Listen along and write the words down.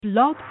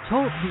Blog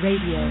Talk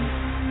Radio.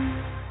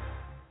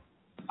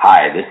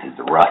 Hi, this is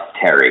Russ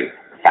Terry,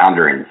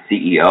 founder and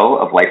CEO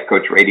of Life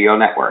Coach Radio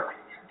Network.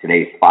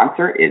 Today's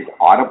sponsor is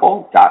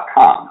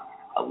Audible.com,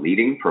 a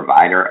leading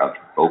provider of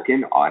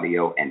spoken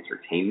audio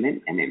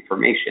entertainment and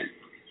information.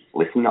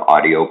 Listen to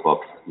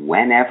audiobooks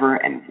whenever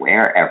and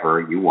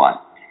wherever you want.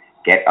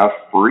 Get a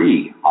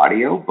free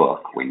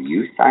audiobook when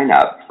you sign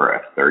up for a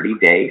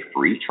 30-day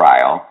free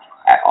trial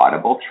at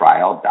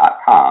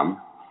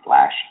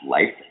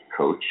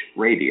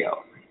audibletrial.com/lifecoachradio.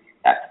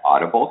 That's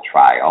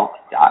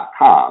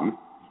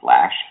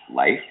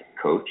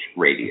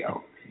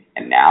audibletrial.com/lifecoachradio.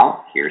 And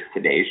now, here's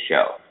today's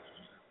show.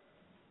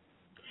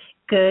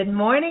 Good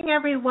morning,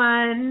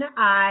 everyone.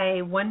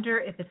 I wonder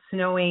if it's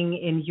snowing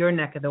in your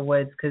neck of the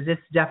woods, because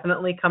it's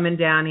definitely coming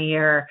down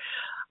here.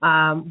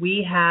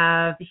 We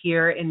have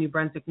here in New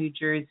Brunswick, New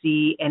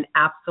Jersey, an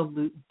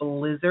absolute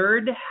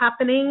blizzard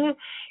happening.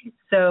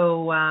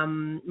 So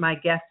my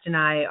guest and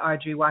I,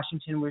 Audrey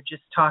Washington, were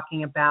just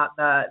talking about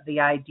the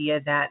idea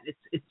that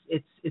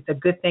it's a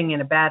good thing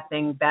and a bad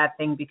thing. Bad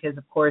thing because,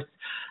 of course,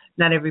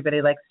 not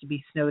everybody likes to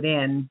be snowed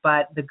in.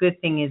 But the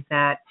good thing is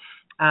that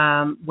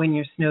when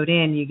you're snowed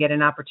in, you get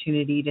an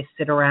opportunity to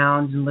sit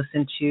around and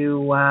listen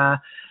to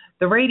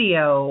the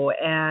radio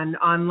and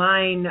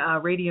online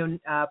radio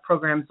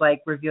programs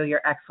like Reveal Your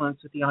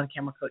Excellence with the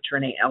on-camera coach,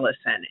 Renai,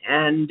 Ellison.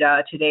 And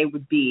today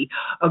would be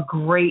a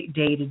great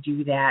day to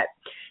do that.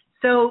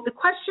 So the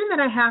question that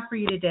I have for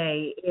you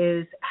today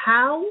is,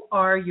 how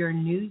are your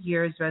New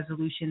Year's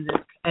resolutions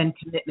and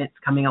commitments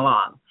coming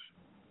along?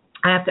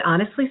 I have to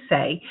honestly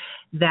say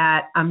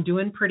that I'm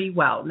doing pretty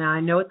well. Now,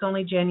 I know it's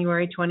only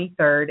January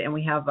 23rd, and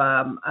we have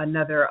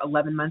another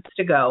 11 months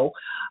to go.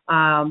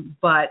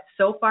 But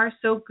so far,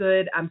 so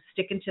good. I'm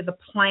sticking to the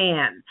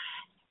plan.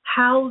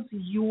 How's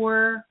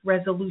your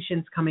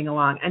resolutions coming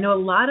along? I know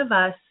a lot of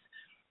us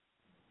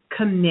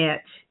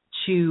commit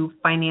to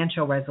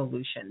financial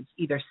resolutions,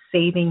 either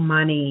saving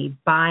money,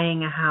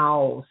 buying a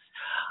house,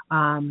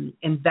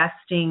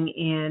 investing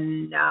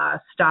in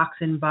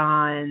stocks and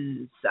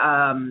bonds,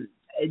 a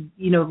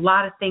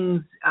lot of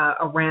things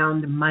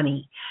around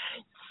money.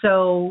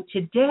 So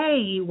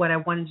today, what I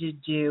wanted to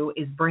do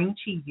is bring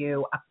to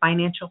you a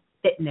financial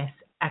fitness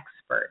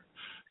expert.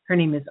 Her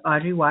name is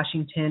Audrey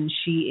Washington.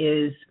 She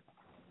is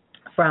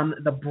from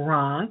the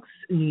Bronx,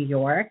 New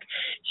York.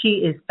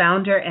 She is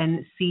founder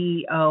and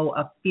CEO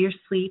of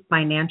Fiercely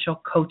Financial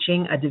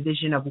Coaching, a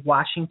division of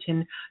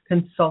Washington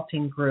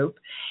Consulting Group.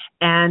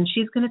 And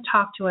she's going to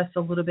talk to us a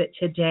little bit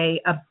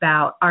today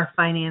about our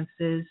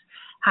finances,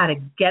 how to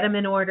get them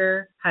in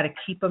order, how to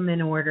keep them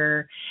in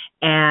order,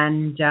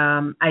 and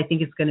I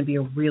think it's going to be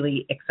a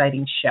really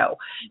exciting show.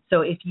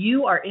 So if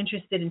you are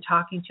interested in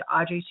talking to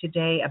Audrey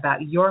today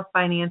about your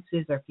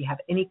finances, or if you have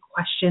any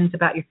questions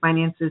about your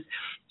finances,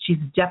 she's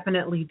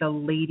definitely the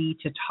lady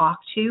to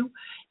talk to.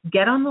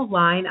 Get on the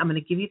line. I'm going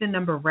to give you the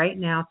number right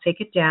now.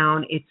 Take it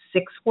down. It's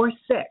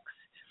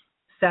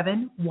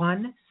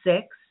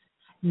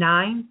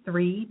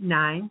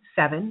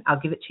 646-716-9397. I'll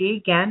give it to you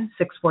again,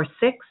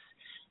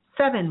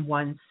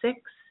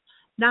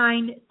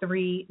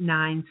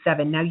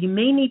 646-716-9397. Now, you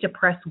may need to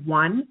press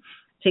 1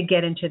 to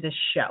get into the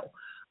show,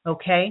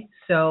 okay?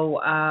 So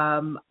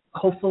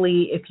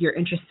hopefully, if you're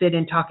interested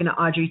in talking to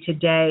Audrey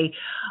today,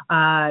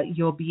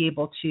 you'll be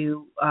able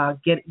to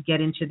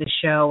get into the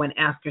show and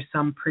ask her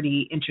some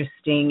pretty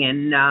interesting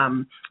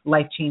and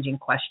life-changing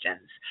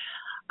questions.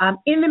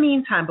 In the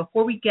meantime,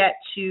 before we get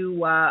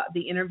to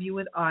the interview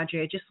with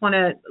Audrey, I just want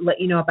to let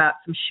you know about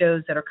some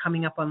shows that are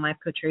coming up on Life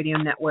Coach Radio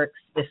Networks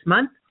this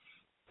month.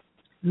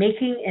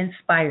 Making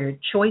Inspired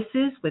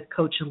Choices with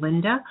Coach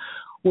Linda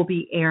will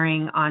be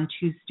airing on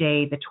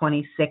Tuesday, the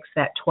 26th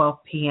at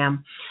 12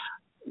 p.m.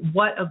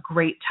 What a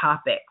great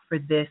topic for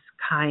this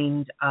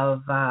kind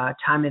of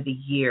time of the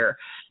year,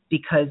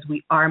 because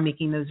we are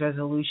making those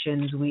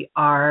resolutions. We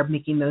are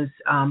making those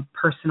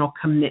personal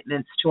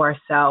commitments to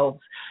ourselves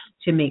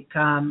to make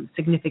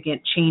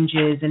significant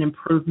changes and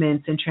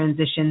improvements and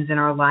transitions in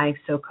our life.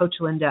 So Coach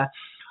Linda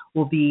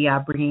will be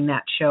bringing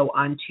that show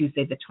on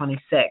Tuesday, the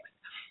 26th.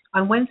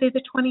 On Wednesday,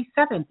 the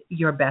 27th,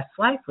 Your Best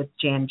Life with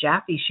Jan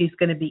Jaffe. She's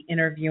going to be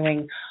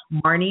interviewing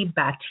Marnie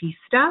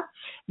Batista.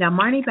 Now,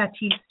 Marnie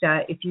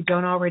Batista, if you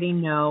don't already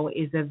know,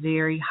 is a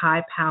very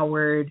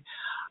high-powered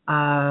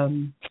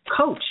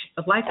coach,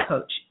 a life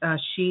coach.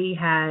 She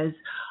has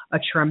a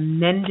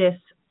tremendous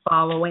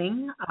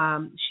following.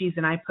 She's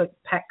an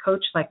iPet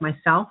coach like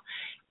myself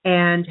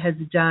and has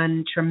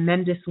done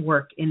tremendous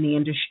work in the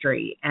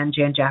industry. And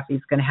Jan Jaffe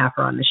is going to have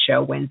her on the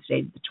show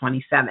Wednesday, the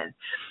 27th.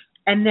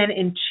 And then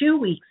in 2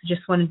 weeks,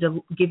 just wanted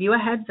to give you a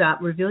heads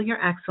up, Reveal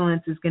Your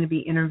Excellence is going to be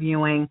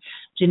interviewing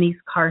Janice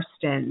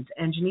Karstens.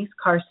 And Janice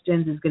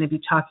Karstens is going to be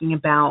talking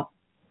about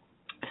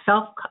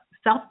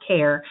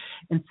self-care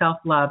and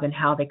self-love and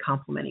how they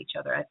complement each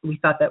other. We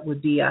thought that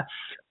would be a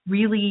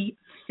really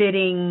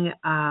fitting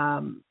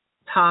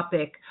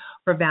topic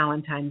for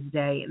Valentine's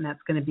Day, and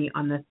that's going to be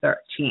on the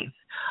 13th,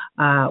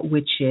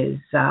 which is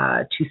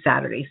 2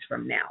 Saturdays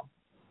from now.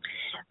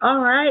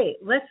 All right,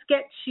 let's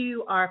get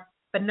to our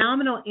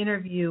phenomenal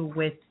interview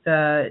with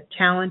the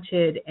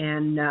talented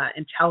and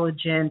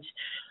intelligent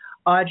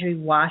Audrey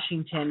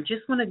Washington.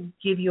 Just want to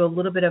give you a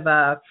little bit of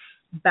a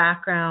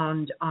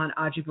background on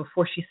Audrey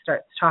before she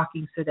starts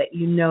talking so that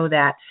you know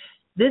that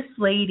this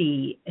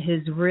lady has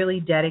really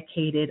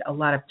dedicated a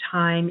lot of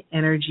time,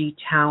 energy,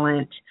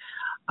 talent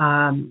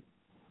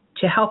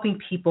to helping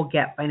people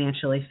get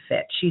financially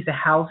fit. She's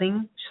a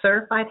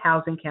certified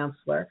housing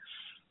counselor,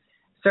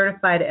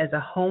 certified as a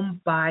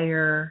home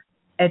buyer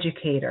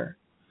educator,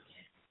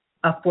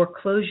 a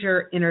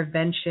foreclosure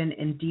intervention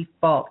and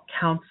default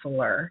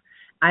counselor.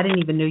 I didn't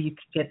even know you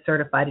could get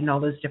certified in all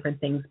those different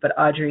things, but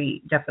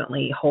Audrey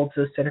definitely holds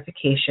those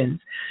certifications.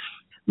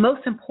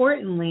 Most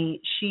importantly,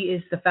 she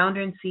is the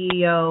founder and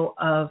CEO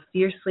of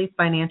Fiercely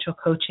Financial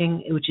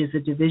Coaching, which is a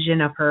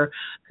division of her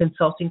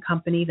consulting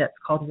company that's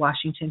called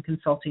Washington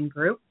Consulting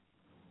Group.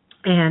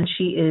 And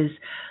she is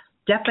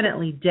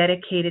definitely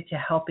dedicated to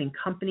helping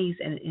companies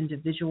and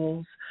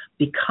individuals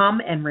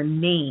become and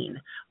remain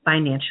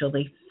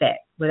financially fit.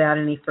 Without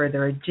any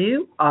further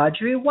ado,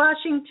 Audrey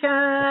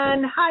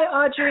Washington. Hi,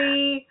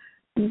 Audrey.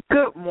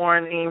 Good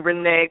morning,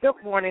 Renee.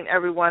 Good morning,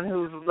 everyone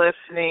who's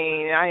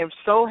listening. I am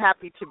so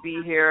happy to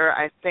be here.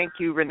 I thank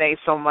you, Renee,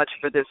 so much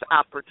for this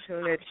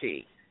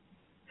opportunity.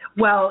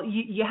 Well,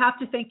 you have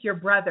to thank your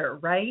brother,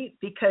 right?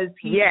 Because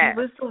he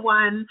was the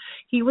one.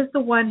 He was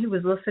the one who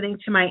was listening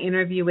to my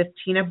interview with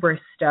Tina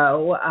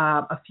Bristow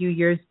a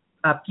few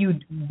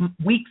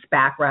weeks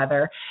back,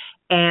 rather,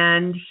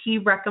 and he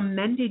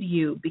recommended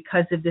you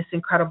because of this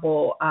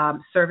incredible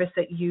service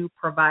that you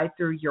provide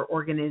through your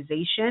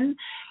organization.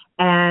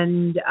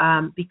 And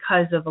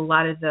because of a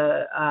lot of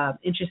the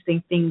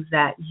interesting things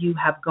that you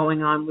have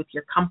going on with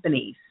your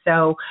company.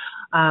 So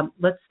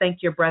let's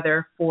thank your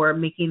brother for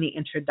making the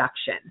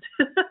introduction.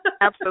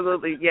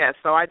 Absolutely, yes.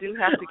 So I do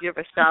have to give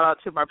a shout-out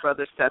to my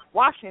brother, Seth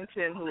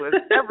Washington, who is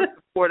ever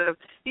supportive.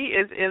 He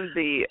is in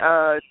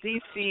the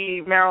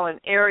D.C., Maryland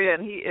area,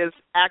 and he is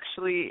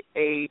actually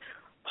a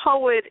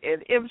poet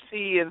and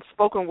MC and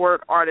spoken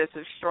word artist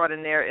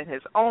extraordinaire in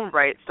his own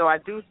right. So I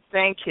do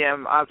thank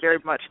him very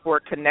much for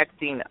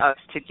connecting us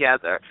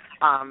together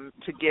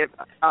to give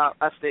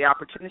us the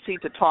opportunity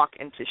to talk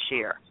and to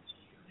share.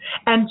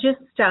 And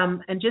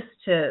just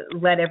to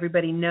let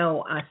everybody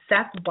know,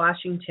 Seth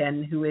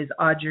Washington, who is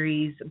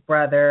Audrey's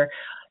brother,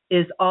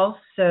 is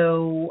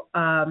also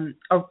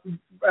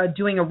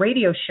doing a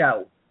radio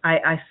show.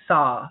 I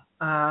saw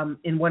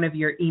in one of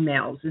your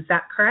emails. Is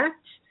that correct?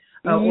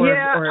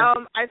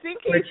 I think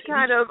he's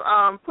kind of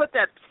put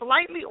that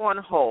slightly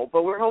on hold,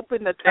 but we're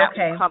hoping that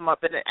will come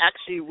up, and it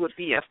actually would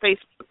be a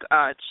Facebook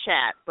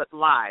chat, but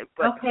live.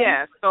 But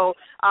so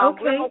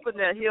we're hoping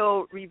that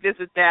he'll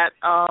revisit that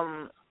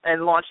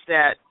and launch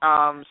that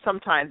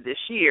sometime this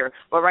year.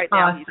 But right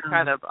now he's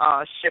kind of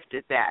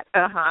shifted that.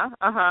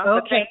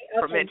 But thanks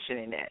for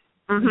mentioning it.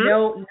 Mm-hmm.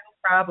 No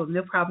problem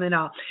at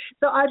all.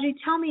 So Audrey,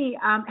 tell me,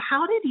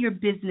 how did your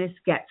business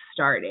get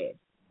started?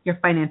 Your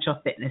financial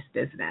fitness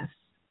business?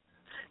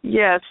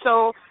 Yeah,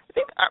 so I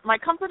think my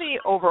company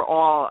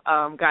overall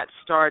got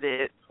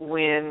started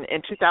when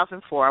in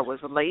 2004 I was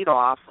laid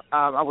off.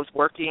 I was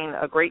working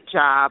a great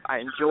job. I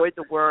enjoyed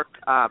the work,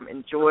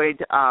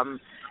 enjoyed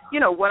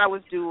what I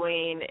was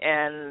doing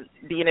and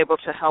being able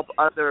to help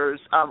others,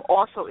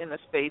 also in the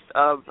space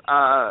of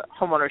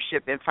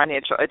homeownership and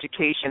financial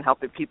education,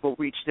 helping people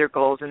reach their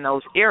goals in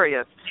those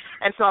areas.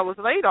 And so I was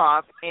laid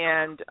off,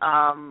 and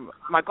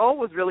my goal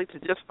was really to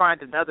just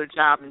find another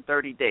job in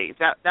 30 days.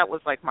 That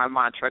was like my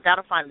mantra. I got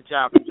to find a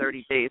job in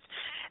 30 days.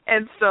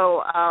 And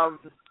so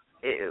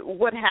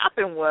what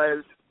happened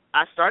was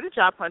I started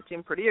job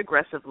hunting pretty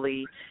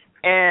aggressively,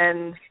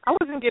 and I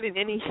wasn't getting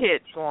any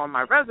hits on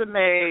my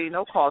resume,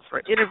 no calls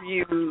for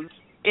interviews,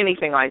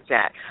 anything like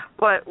that.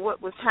 But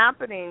what was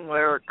happening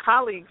were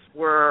colleagues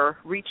were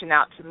reaching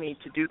out to me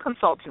to do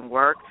consulting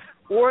work,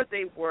 or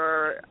they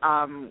were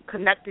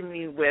connecting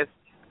me with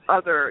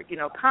other,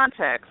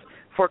 contacts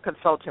for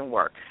consulting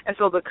work. And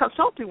so the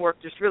consulting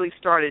work just really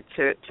started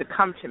to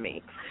come to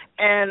me.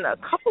 And a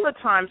couple of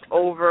times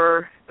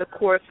over the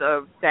course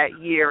of that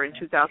year in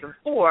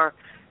 2004,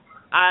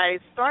 I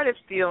started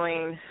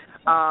feeling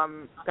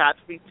God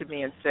speak to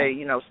me and say,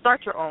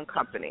 start your own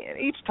company. And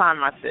each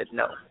time I said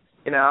no.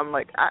 I'm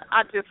like,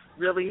 I just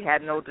really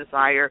had no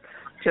desire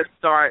to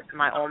start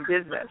my own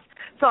business.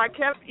 So I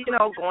kept,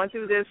 going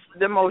through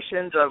the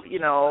motions of,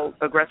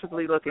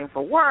 aggressively looking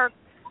for work.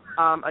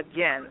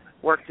 Again,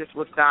 work just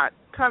was not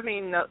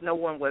coming. No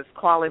one was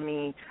calling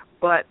me,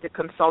 but the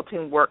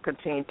consulting work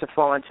continued to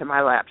fall into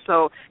my lap.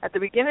 So at the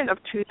beginning of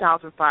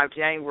 2005,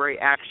 January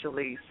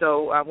actually,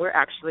 so we're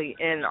actually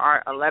in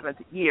our 11th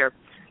year,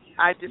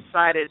 I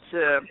decided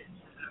to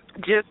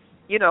just,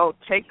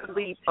 take a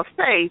leap of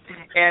faith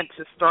and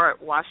to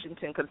start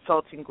Washington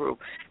Consulting Group.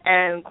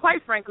 And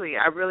quite frankly,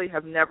 I really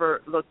have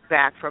never looked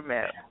back from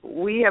it.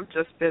 We have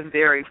just been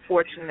very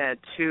fortunate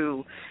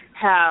to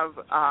have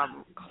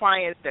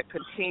clients that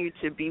continue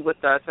to be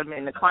with us. I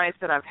mean, the clients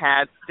that I've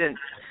had since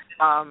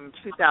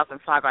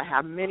 2005, I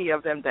have many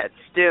of them that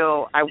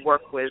still I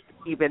work with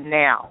even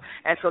now.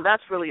 And so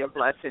that's really a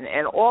blessing.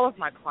 And all of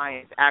my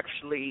clients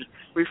actually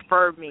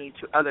refer me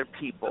to other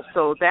people.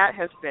 So that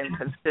has been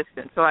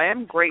consistent. So I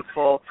am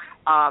grateful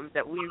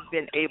that we've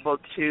been able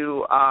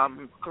to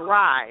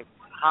thrive.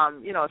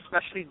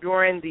 Especially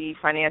during the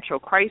financial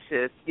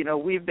crisis,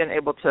 we've been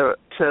able to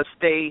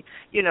stay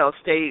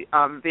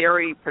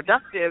very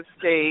productive,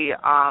 stay,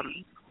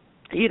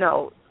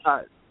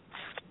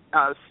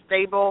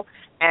 stable.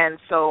 And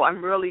so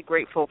I'm really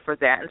grateful for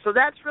that. And so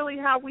that's really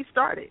how we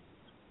started.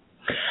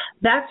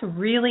 That's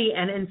really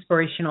an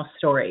inspirational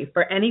story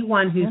for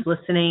anyone who's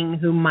listening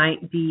who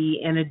might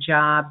be in a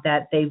job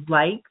that they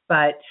like,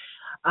 but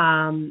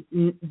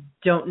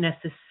don't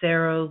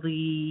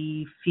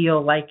necessarily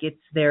feel like it's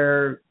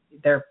their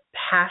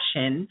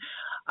passion.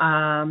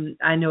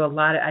 I know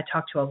I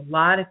talk to a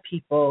lot of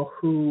people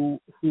who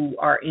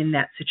are in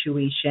that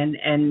situation,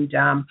 and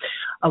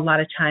a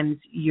lot of times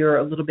you're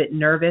a little bit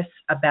nervous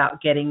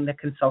about getting the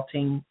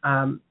consulting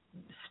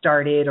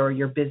started or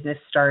your business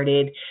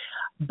started,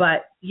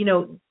 but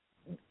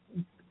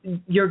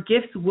your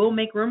gifts will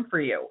make room for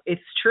you.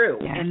 It's true.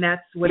 Yes. And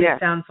that's what it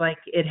sounds like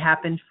it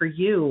happened for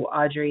you,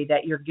 Audrey,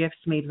 that your gifts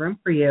made room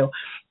for you.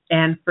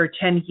 And for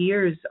 10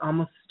 years,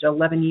 almost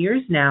 11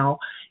 years now,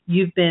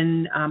 you've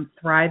been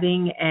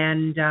thriving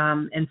and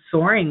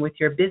soaring with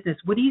your business.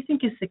 What do you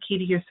think is the key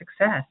to your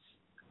success?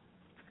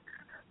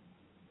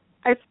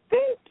 I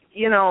think,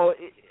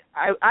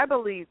 I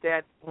believe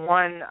that,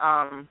 one,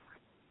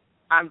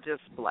 I'm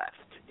just blessed.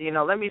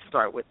 Let me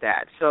start with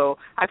that. So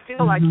I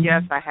feel like,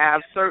 yes, I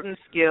have certain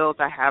skills,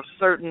 I have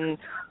certain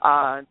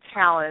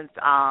talents,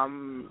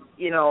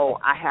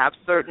 I have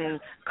certain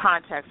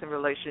contacts and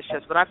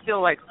relationships, but I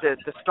feel like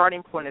the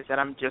starting point is that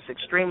I'm just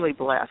extremely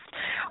blessed.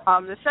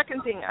 The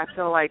second thing I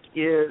feel like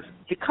is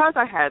because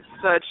I had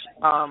such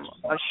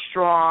a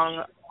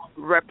strong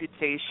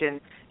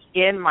reputation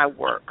in my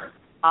work.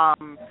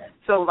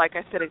 So like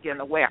I said again,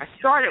 the way I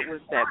started was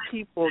that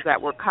people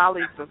that were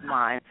colleagues of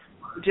mine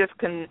just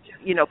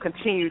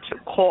continue to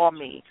call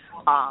me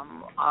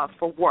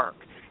for work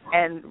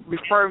and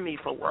refer me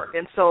for work.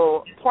 And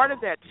so part of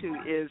that, too,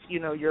 is,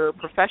 your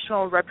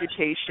professional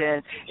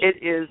reputation.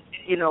 It is,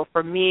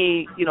 for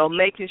me,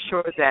 making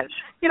sure that,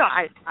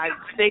 I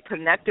stay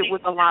connected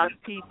with a lot of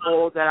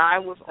people, that I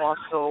was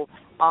also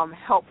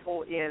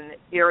helpful in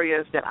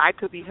areas that I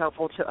could be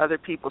helpful to other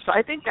people. So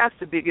I think that's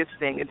the biggest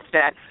thing. It's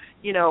that,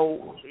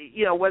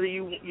 whether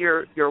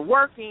you're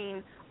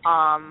working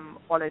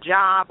on a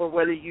job or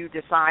whether you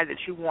decide that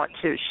you want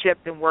to shift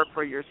and work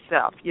for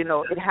yourself,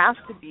 it has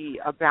to be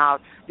about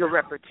your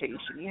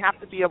reputation. You have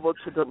to be able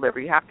to deliver.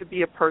 You have to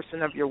be a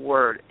person of your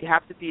word. You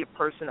have to be a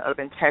person of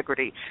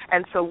integrity.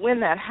 And so when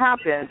that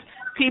happens,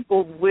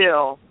 people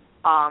will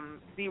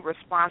be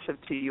responsive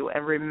to you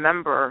and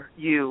remember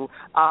you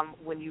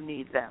when you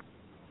need them.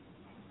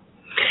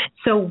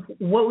 So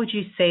what would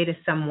you say to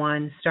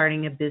someone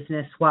starting a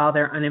business while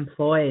they're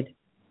unemployed?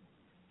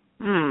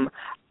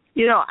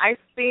 I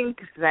think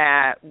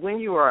that when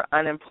you are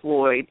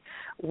unemployed,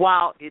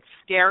 while it's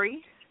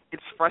scary,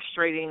 it's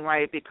frustrating,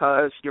 right,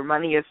 because your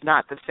money is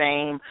not the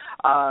same.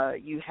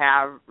 You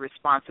have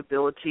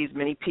responsibilities.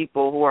 Many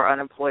people who are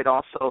unemployed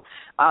also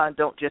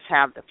don't just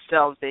have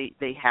themselves.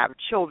 They have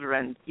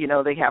children.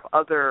 They have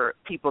other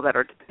people that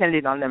are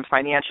depending on them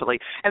financially.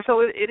 And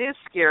so it is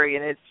scary,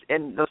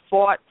 and the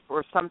thought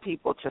for some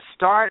people to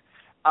start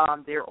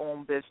their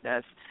own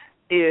business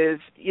is,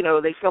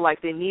 they feel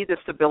like they need the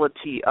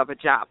stability of a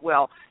job.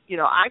 Well,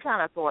 I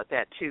kind of thought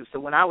that too. So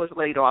when I was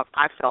laid off,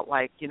 I felt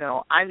like,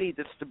 I need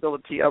the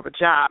stability of a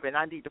job and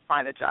I need to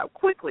find a job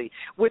quickly,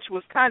 which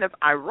was kind of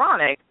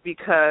ironic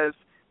because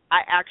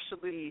I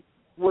actually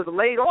was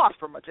laid off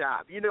from a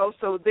job,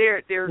 so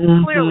there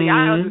clearly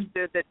I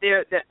understood that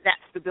that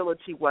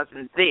stability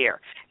wasn't there.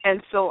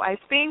 And so I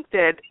think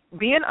that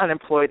being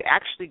unemployed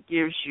actually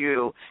gives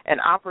you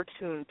an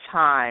opportune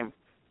time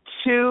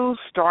to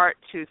start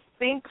to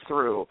think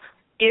through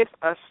if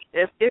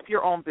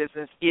your own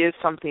business is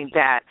something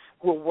that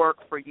will work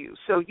for you.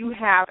 So you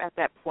have, at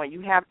that point,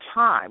 you have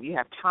time. You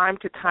have time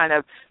to kind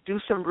of do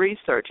some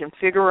research and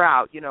figure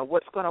out,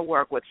 what's going to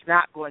work, what's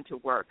not going to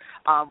work,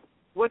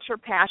 what you're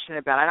passionate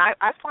about. And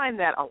I find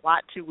that a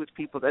lot, too, with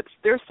people.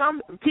 There's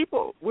some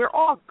people, we're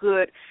all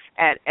good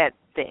at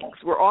things.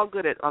 We're all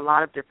good at a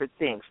lot of different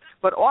things.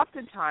 But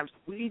oftentimes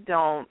we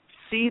don't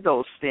see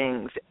those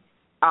things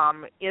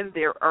in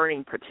their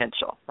earning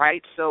potential,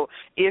 right? So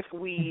if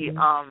we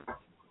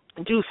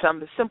do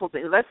some simple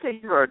things, let's say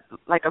you're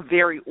like a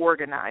very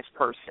organized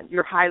person,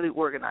 you're highly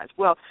organized.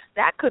 Well,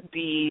 that could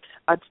be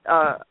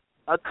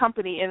a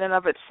company in and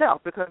of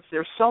itself, because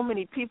there's so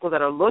many people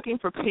that are looking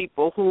for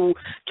people who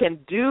can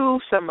do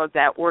some of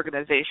that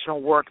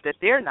organizational work that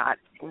they're not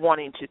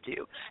wanting to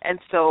do. And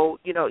so,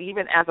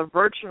 even as a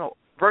virtual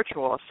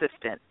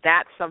assistant,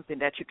 that's something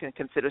that you can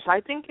consider. So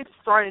I think it's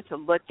starting to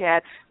look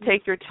at,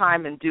 take your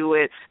time and do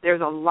it.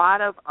 There's a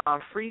lot of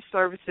free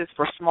services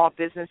for small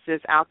businesses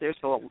out there.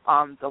 So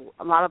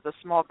a lot of the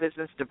small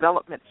business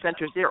development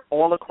centers, they're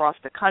all across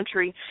the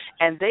country,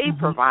 and they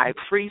provide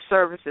free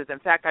services. In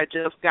fact, I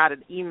just got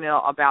an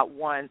email about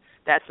one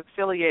that's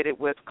affiliated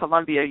with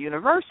Columbia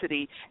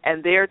University,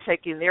 and they're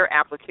taking their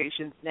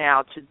applications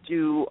now to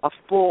do a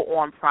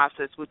full-on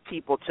process with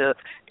people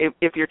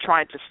if you're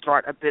trying to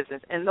start a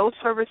business. And those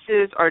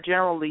services are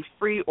generally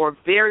free or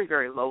very,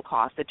 very low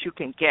cost that you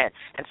can get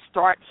and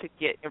start to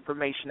get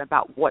information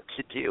about what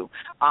to do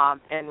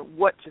and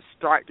what to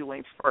start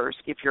doing first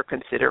if you're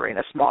considering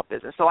a small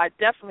business. So I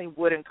definitely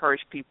would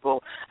encourage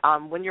people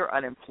when you're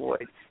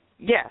unemployed,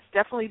 yes,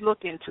 definitely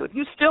look into it.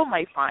 You still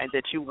may find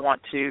that you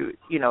want to,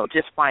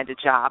 just find a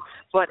job,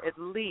 but at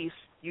least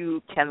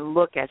you can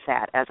look at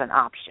that as an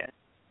option.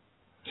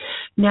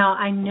 Now,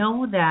 I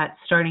know that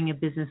starting a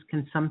business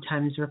can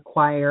sometimes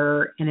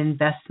require an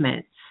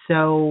investment.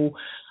 So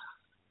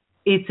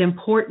it's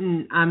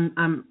important,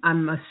 I'm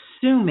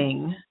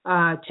assuming,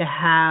 to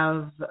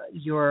have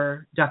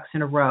your ducks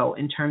in a row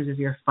in terms of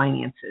your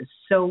finances.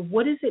 So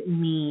what does it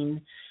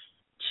mean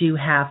to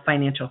have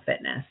financial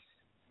fitness?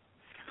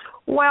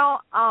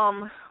 Well,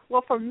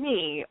 for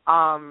me,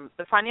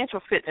 the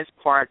financial fitness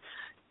part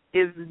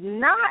is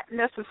not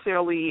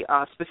necessarily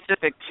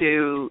specific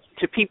to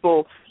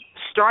people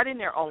starting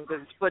their own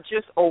business, but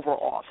just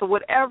overall. So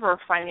whatever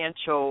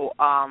financial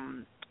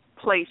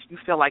place you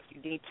feel like you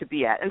need to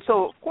be at. And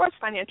so, of course,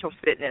 financial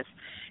fitness,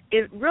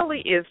 it really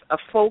is a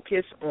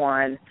focus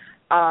on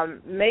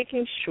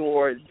making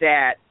sure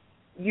that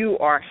you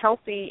are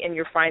healthy in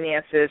your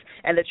finances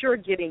and that you're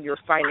getting your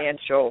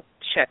financial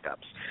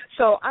checkups.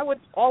 So I would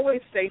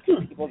always say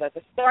to people that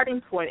the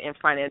starting point in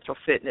financial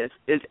fitness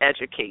is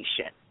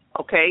education,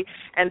 okay?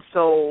 And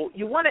so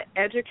you want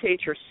to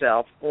educate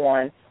yourself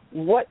on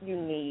what you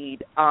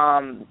need,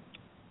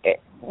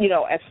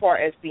 as far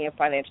as being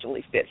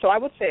financially fit. So I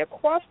would say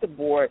across the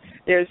board,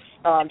 there's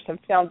some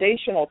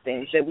foundational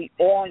things that we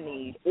all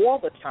need all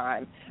the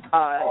time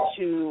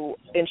to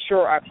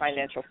ensure our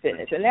financial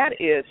fitness, and that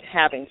is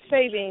having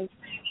savings,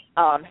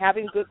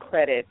 having good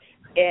credit,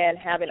 and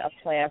having a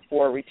plan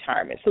for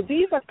retirement. So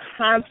these are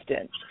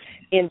constants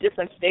in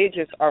different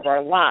stages of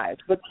our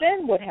lives. But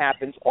then what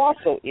happens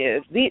also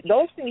is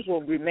those things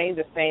will remain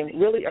the same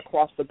really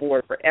across the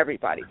board for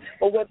everybody.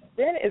 But what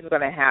then is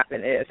going to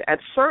happen is at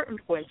certain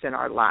points in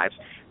our lives,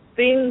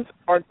 things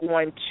are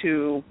going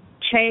to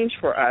change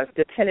for us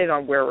depending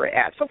on where we're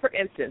at. So, for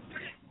instance,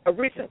 a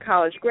recent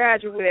college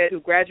graduate who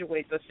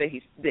graduates, let's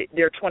say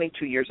they're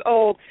 22 years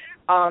old,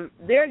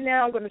 they're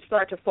now going to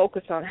start to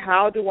focus on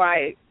how do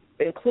I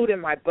include in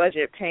my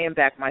budget paying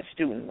back my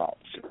student loans,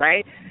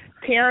 right?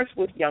 Parents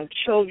with young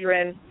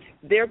children,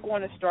 they're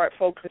going to start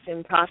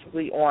focusing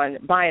possibly on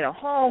buying a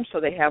home so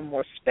they have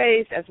more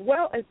space, as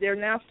well as they're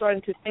now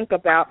starting to think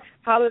about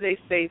how do they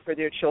save for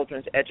their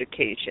children's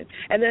education.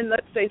 And then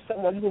let's say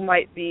someone who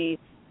might be,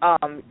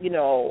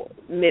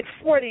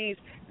 mid-40s,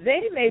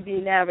 they may be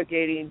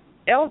navigating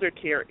elder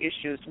care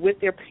issues with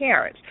their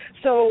parents.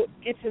 So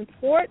it's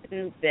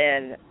important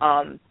then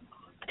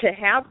to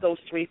have those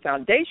three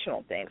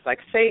foundational things like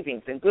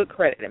savings and good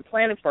credit and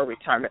planning for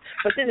retirement.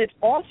 But then it's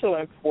also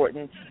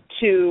important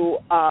to,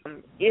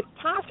 if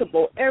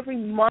possible, every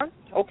month,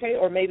 okay,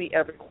 or maybe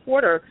every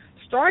quarter,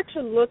 start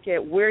to look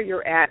at where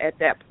you're at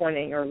that point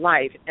in your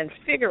life and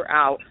figure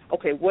out,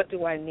 okay, what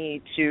do I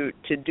need to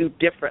do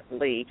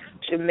differently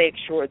to make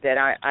sure that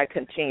I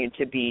continue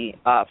to be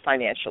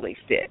financially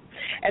fit.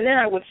 And then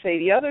I would say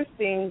the other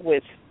thing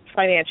with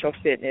financial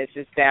fitness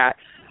is that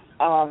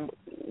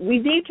we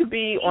need to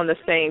be on the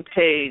same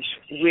page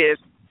with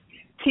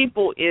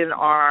people in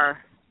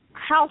our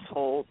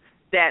household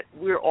that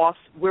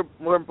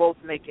we're both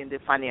making the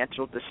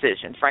financial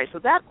decisions, right? So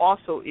that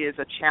also is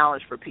a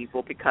challenge for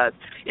people because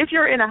if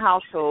you're in a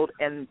household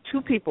and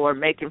two people are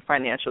making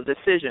financial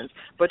decisions,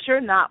 but you're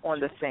not on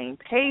the same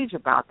page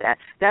about that,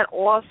 that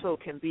also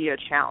can be a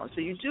challenge.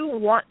 So you do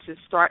want to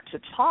start to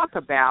talk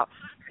about,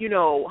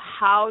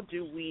 how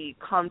do we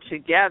come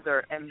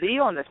together and be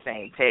on the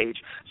same page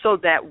so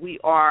that we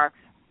are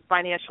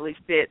financially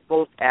fit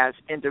both as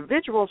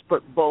individuals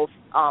but both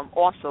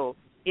also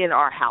in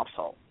our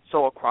household.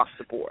 So across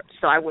the board.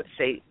 So I would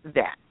say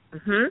that.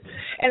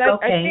 And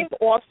I think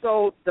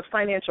also the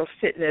financial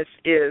fitness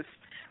is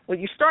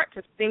when you start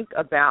to think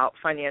about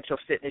financial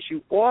fitness,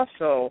 you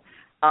also,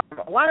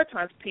 a lot of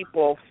times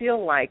people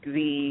feel like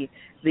the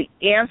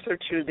answer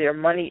to their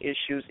money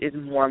issues is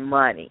more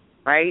money,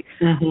 right?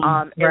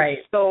 And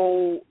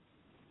so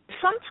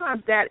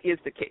sometimes that is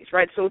the case,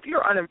 right? So if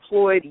you're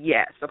unemployed,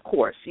 yes, of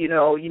course, you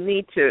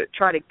need to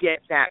try to get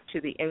back to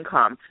the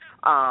income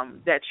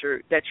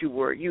that you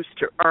were used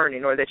to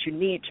earning or that you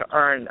need to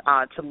earn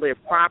to live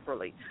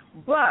properly.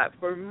 But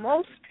for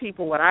most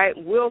people, what I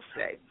will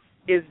say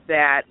is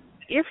that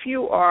if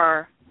you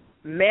are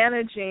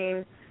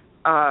managing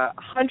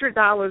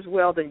 $100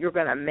 well, then you're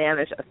going to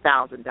manage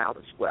 $1,000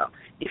 well.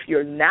 If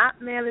you're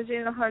not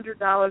managing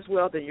 $100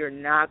 well, then you're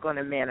not going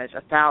to manage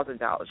 $1,000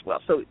 well.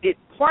 So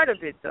part of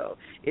it, though,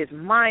 is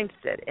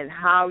mindset and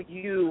how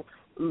you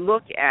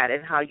look at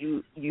and how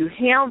you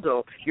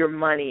handle your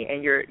money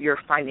and your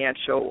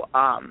financial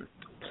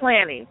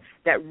planning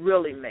that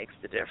really makes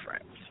the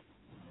difference.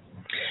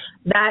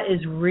 That is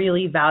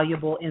really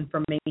valuable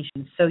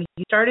information. So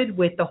you started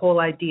with the whole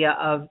idea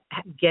of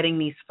getting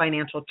these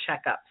financial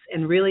checkups,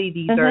 and really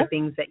these are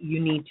things that you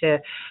need to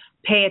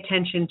pay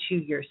attention to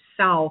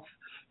yourself.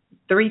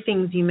 3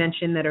 things you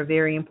mentioned that are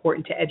very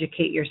important to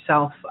educate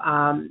yourself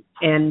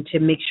and to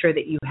make sure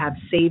that you have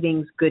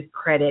savings, good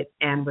credit,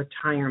 and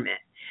retirement.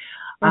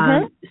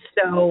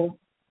 So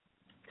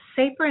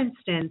say, for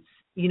instance,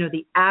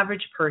 the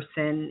average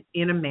person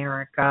in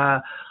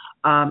America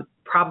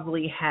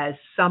probably has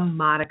some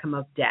modicum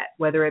of debt,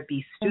 whether it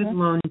be student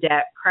loan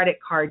debt, credit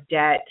card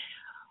debt.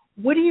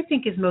 What do you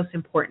think is most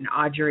important,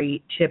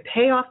 Audrey, to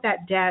pay off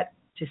that debt,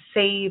 to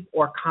save,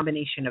 or a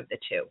combination of the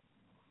two?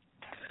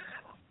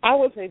 I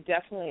would say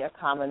definitely a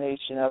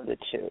combination of the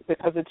two,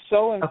 because it's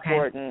so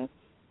important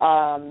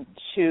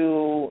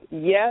to,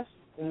 yes,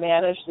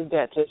 manage the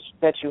debt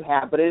that you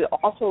have, but it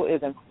also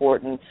is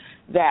important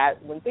that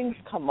when things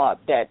come up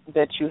that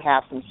you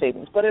have some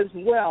savings. But as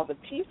well, the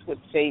piece with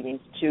savings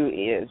too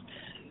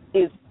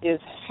is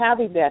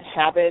having that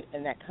habit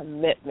and that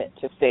commitment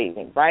to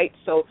saving, right?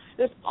 So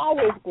there's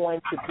always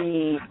going to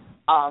be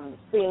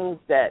things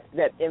that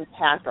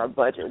impact our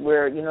budget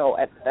where,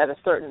 at a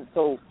certain,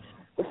 so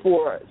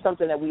for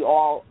something that we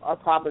all are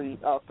probably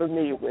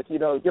familiar with,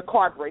 your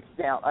car breaks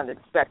down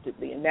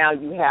unexpectedly, and now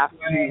you have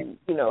to,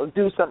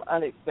 do some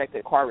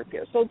unexpected car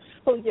repair. So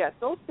yes,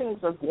 those things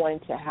are going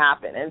to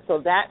happen, and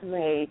so that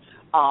may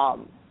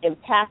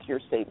impact your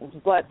savings.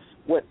 But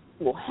what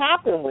will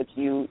happen with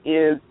you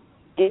is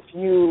if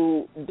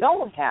you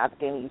don't have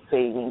any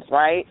savings,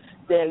 right,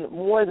 then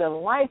more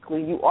than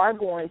likely you are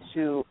going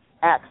to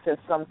access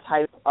some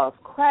type of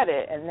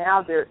credit, and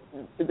now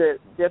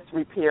this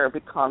repair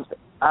becomes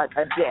a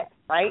debt,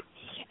 right?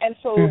 And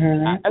so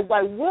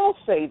I will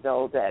say,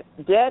 though, that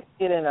debt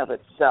in and of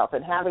itself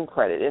and having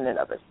credit in and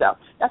of itself,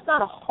 that's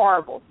not a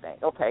horrible thing,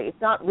 okay?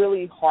 It's not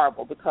really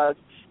horrible because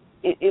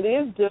it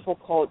is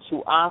difficult to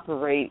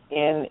operate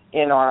in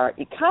our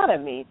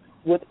economy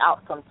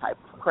without some type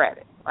of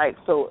credit, right?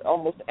 So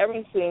almost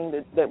everything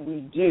that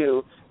we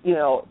do,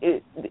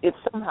 it's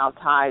somehow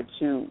tied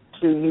to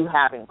you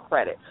having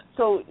credit.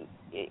 So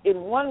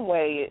in one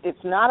way,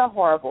 it's not a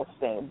horrible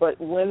thing, but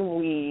when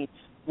we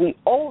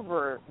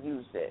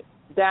overuse it,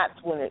 that's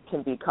when it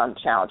can become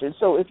challenging.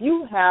 So if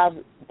you have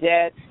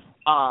debt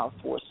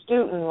for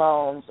student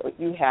loans, or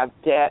you have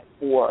debt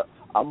for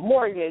a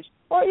mortgage,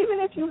 or even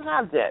if you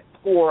have debt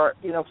for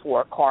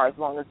a car, as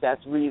long as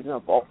that's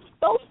reasonable,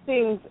 those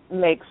things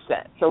make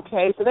sense,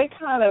 okay? So they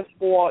kind of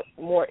fall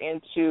more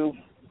into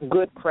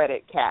good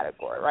credit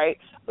category, right?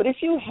 But if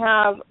you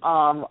have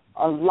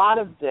a lot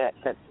of debt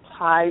that's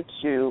tied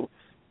to,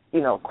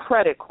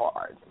 credit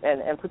cards,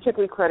 and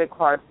particularly credit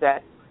cards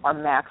that are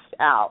maxed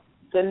out,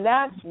 then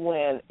that's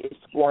when it's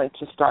going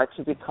to start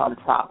to become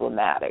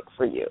problematic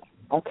for you,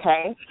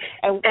 okay?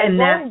 And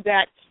going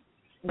back,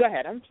 go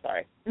ahead, I'm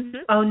sorry.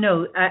 Oh,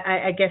 no,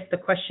 I guess the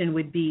question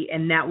would be,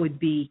 and that would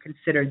be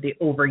considered the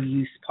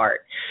overuse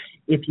part,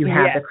 if you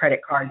have the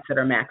credit cards that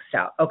are maxed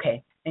out.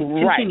 Okay,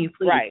 and continue,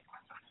 please. Right.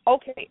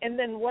 Okay, and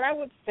then what I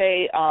would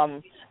say,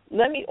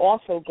 let me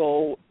also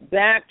go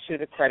back to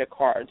the credit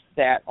cards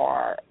that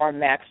are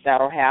maxed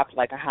out or have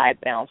like a high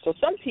balance. So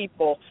some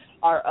people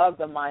are of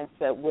the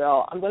mindset,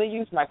 well, I'm going to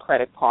use my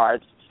credit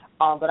cards,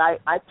 but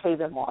I pay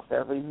them off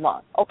every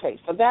month. Okay,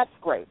 so that's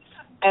great.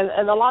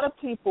 And a lot of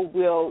people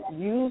will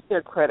use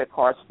their credit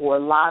cards for a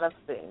lot of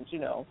things,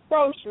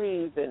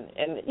 groceries and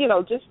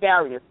just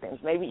various things,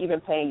 maybe even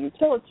paying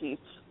utilities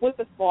with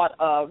the thought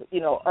of,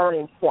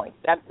 earning points.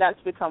 That's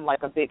become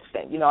like a big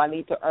thing. I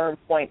need to earn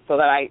points so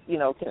that I,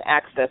 can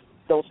access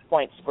those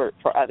points for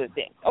other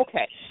things.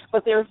 Okay,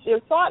 but their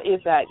thought is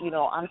that,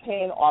 I'm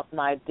paying off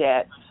my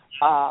debt,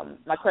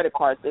 my credit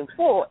cards in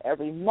full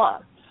every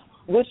month,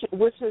 which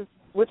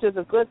is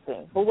a good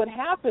thing. But what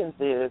happens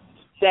is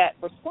that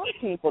for some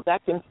people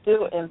that can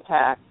still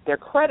impact their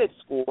credit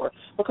score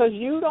because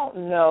you don't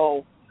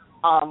know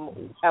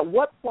at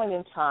what point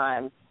in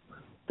time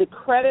the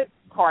credit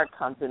card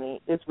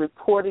company is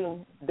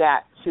reporting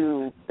that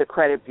to the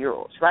credit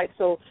bureaus, right?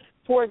 So,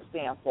 for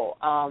example,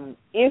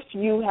 if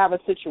you have a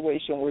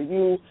situation where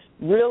you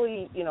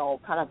really,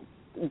 kind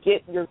of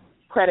get your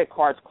credit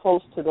cards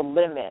close to the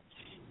limit,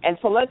 and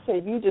so let's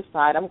say you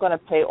decide I'm going to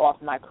pay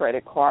off my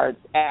credit cards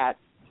on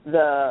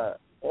the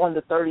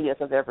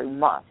 30th of every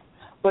month.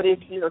 But if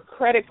your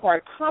credit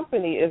card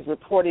company is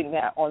reporting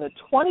that on the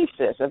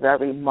 25th of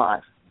every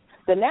month,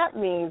 then that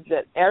means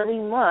that every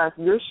month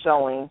you're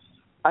showing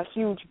a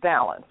huge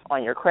balance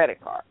on your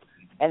credit card.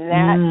 And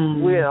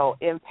that will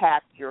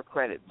impact your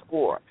credit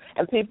score.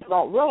 And people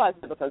don't realize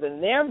it because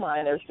in their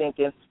mind they're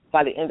thinking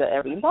by the end of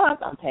every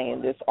month I'm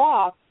paying this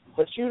off.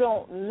 but you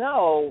don't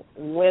know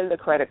when the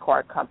credit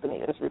card company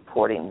is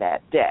reporting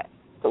that debt.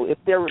 So if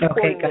they're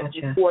reporting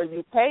it before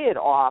you pay it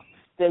off,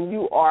 then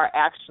you are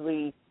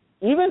actually,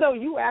 even though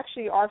you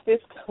actually are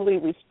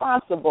fiscally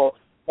responsible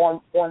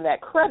on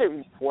that credit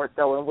report,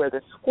 though, and where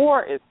the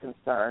score is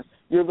concerned,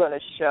 you're going to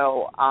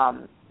show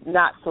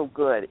not so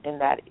good in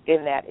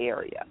that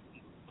area.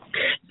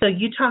 So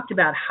you talked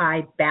about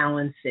high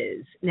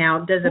balances.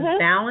 Now, does a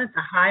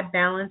high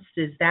balance,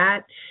 does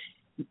that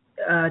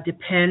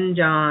depend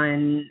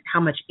on how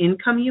much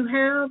income you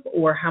have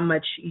or how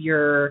much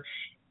you're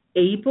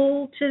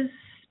able to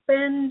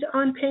spend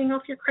on paying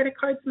off your credit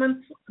cards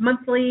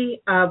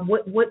monthly?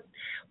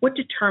 What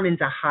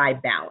determines a high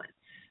balance?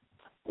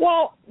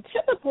 Well,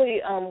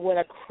 typically when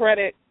a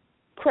credit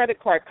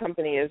card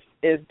company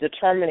is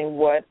determining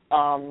what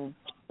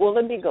well,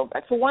 let me go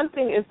back. So one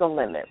thing is the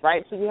limit,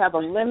 right? So you have a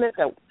limit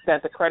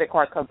that the credit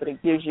card company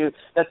gives you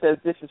that says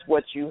this is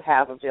what you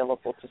have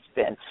available to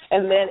spend.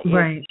 And then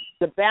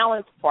the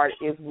balance part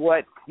is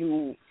what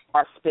you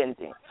are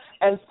spending.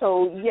 And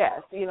so,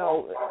 yes,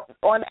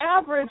 on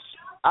average,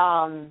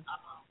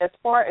 as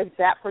far as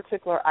that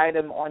particular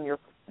item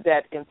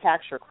that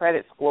impacts your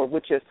credit score,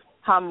 which is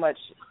how much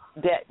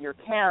debt you're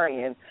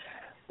carrying,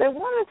 they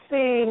want to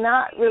see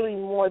not really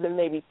more than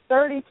maybe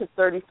 30 to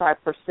 35%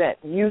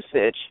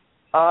 usage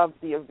of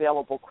the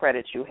available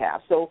credit you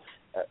have. So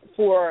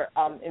for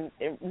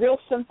in real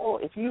simple,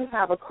 if you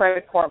have a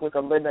credit card with a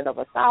limit of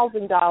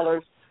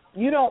 $1,000,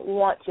 you don't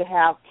want to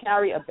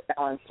carry a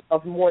balance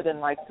of more than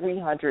like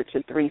 $300 to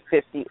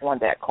 $350 on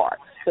that card.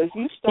 So if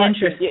you start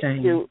to get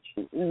to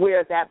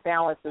where that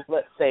balance is,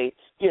 let's say,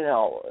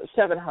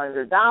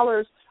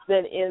 $700,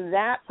 then in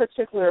that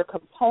particular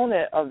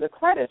component of the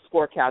credit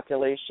score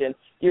calculation,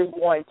 you're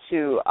going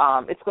to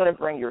it's going to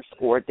bring your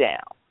score down.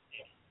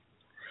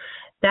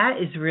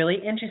 That is really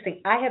interesting.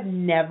 I have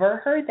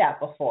never heard that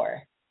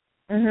before.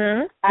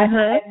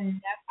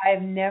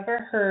 I've never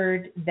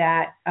heard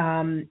that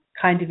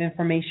kind of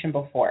information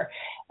before.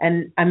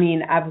 And, I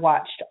mean, I've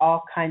watched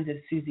all kinds of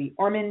Susie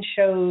Orman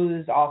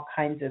shows, all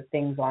kinds of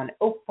things on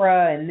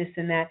Oprah and this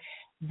and that.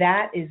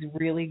 That is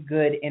really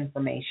good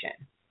information.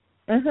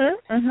 So,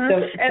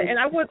 and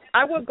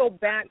I would go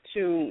back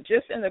to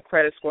just in the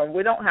credit score, and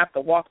we don't have to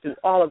walk through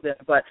all of them,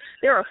 but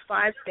there are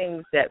 5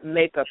 things that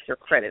make up your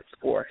credit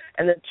score.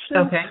 And the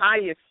 2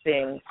 highest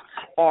things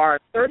are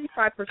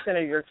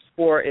 35% of your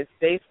score is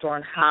based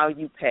on how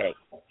you pay,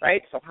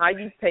 right? So how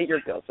you pay your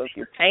bills. So if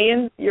you're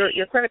paying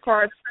your credit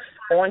cards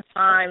on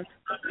time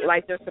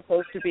like they're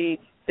supposed to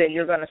be, then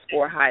you're going to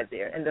score high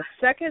there. And the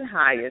second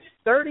highest,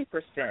 30%,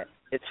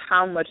 is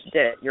how much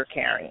debt you're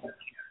carrying.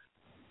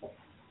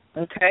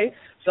 Okay,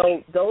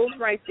 so those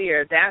right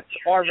there, that's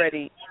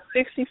already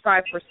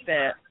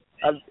 65%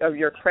 of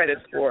your credit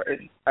score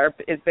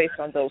is based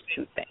on those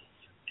 2 things.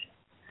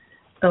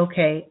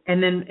 Okay,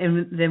 and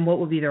then what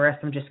would be the rest?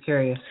 I'm just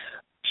curious.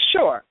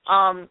 Sure.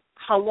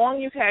 How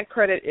long you've had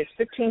credit is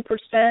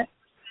 15%.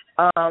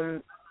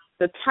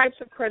 The types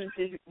of credit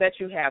that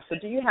you have. So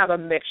do you have a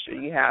mixture?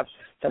 You have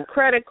some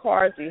credit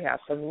cards, do you have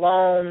some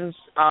loans?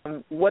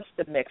 What's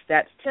the mix?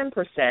 That's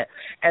 10%.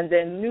 And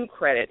then new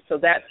credit, so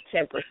that's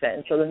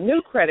 10%. So the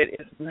new credit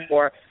is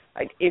more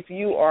like if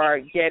you are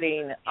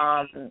getting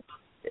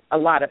a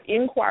lot of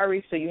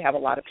inquiries, so you have a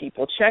lot of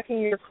people checking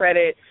your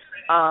credit,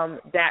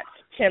 that's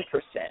 10%.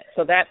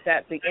 So that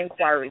the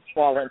inquiries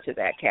fall into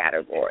that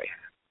category.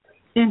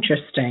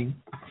 Interesting.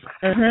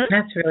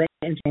 That's really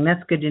interesting.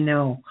 That's good to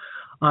know,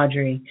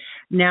 Audrey.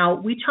 Now,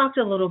 we talked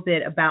a little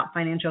bit about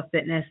financial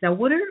fitness. Now,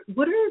 what are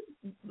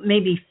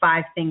maybe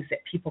 5 things that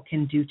people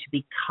can do to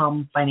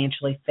become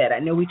financially fit? I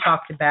know we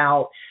talked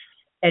about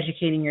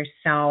educating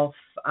yourself,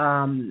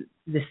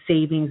 the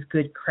savings,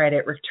 good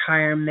credit,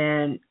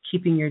 retirement,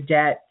 keeping your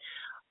debt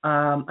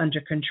under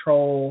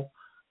control.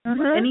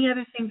 Any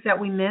other things that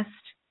we missed?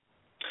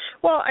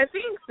 Well, I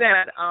think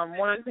that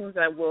one of the things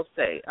I will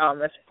say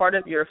as part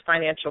of your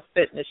financial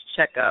fitness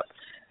checkup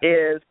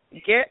is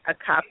get a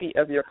copy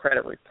of your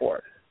credit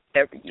report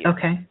every year.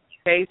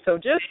 Okay, so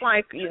just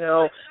like,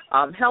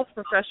 health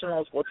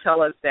professionals will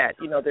tell us that,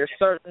 there's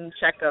certain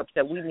checkups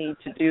that we need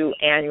to do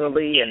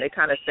annually, and they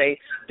kind of say,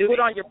 do it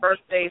on your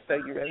birthday so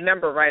you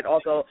remember, right?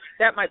 Although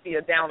that might be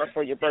a downer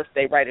for your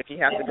birthday, right, if you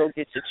have to go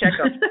get your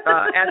checkup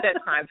at that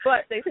time.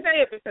 But they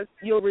say it because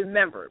you'll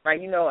remember,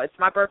 right? It's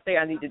my birthday,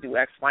 I need to do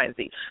X, Y, and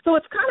Z. So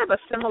it's kind of a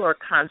similar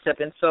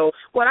concept. And so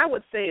what I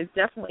would say is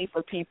definitely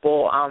for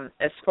people,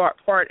 as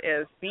far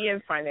as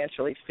being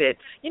financially fit,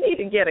 you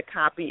need to get a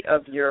copy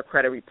of your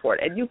credit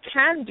report. And you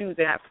can do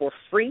that for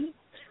free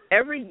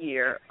every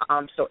year,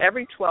 so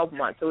every 12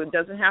 months. So it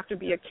doesn't have to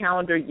be a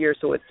calendar year,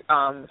 so it's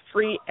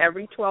free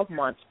every 12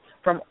 months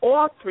from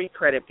all 3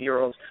 credit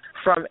bureaus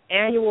from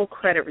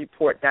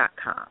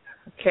annualcreditreport.com,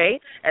 okay?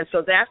 And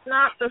so that's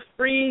not the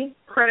free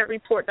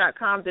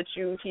creditreport.com that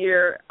you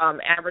hear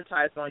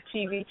advertised on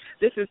TV.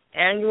 This is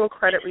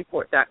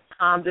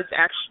annualcreditreport.com. This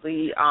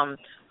actually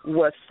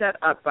was set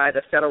up by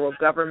the federal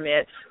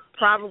government,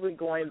 probably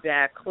going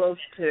back close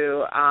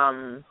to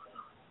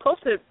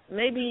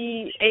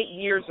maybe 8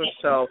 years or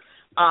so,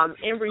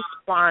 in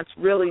response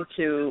really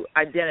to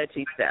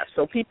identity theft.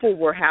 So people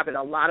were having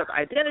a lot of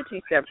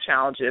identity theft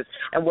challenges,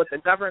 and what the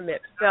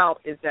government felt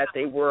is that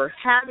they were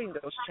having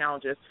those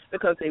challenges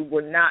because they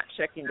were not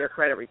checking their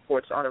credit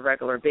reports on a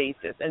regular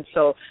basis. And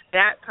so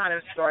that kind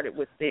of started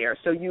with there.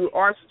 So you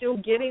are still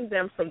getting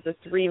them from the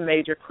three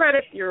major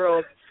credit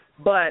bureaus,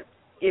 but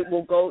it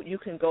will go. You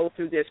can go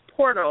through this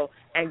portal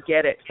and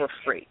get it for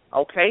free.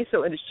 Okay,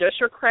 so it's just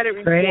your credit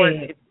report.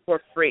 It's for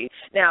free.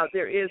 Now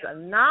there is a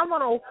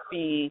nominal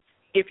fee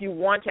if you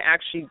want to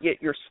actually get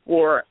your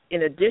score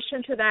in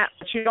addition to that,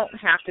 but you don't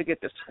have to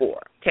get the score.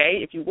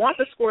 Okay, if you want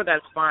the score,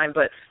 that's fine.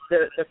 But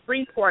the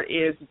free part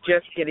is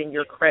just getting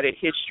your credit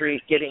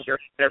history, getting your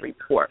credit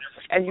report,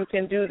 and you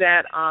can do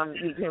that.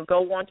 You can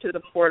go onto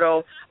the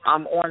portal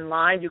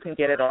online. You can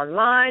get it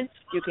online.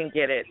 You can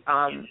get it.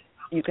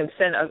 You can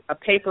send a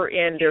paper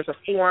in. There's a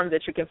form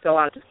that you can fill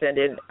out to send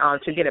in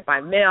to get it by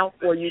mail,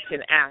 or you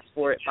can ask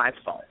for it by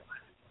phone.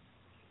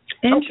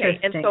 Interesting. Okay,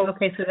 and so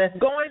that's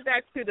going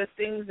back to the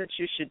things that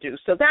you should do.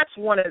 So that's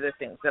one of the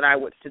things that I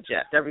would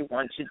suggest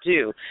everyone should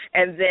do.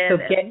 And then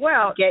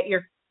get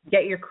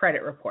your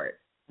credit report.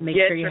 Make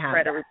sure you have your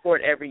credit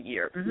report every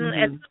year.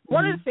 And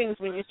one of the things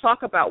when you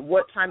talk about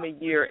what time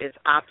of year is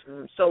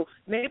optimum, so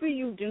maybe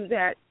you do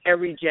that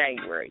every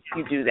January.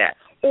 You do that.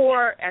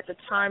 Or at the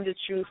time that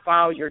you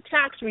file your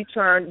tax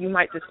return, you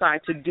might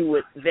decide to do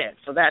it then.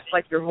 So that's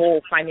like your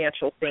whole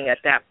financial thing at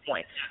that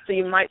point. So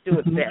you might do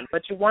it then,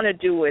 but you want to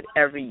do it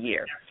every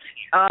year.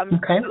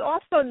 We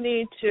also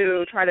need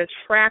to try to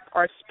track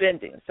our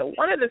spending. So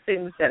one of the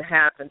things that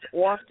happens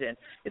often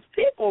is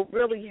people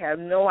really have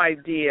no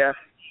idea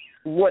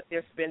what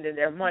they're spending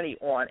their money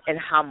on and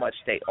how much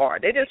they are.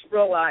 They just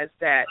realize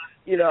that,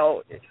 when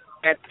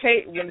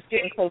it's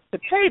getting close to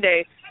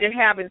payday, they're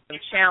having some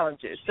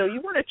challenges. So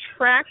you want to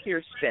track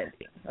your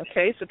spending,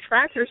 okay? So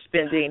track your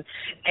spending,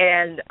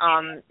 and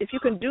if you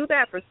can do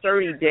that for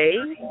 30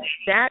 days,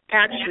 that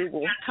actually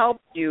will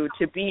help you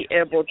to be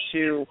able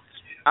to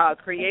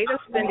create a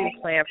spending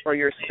plan for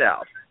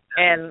yourself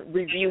and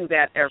review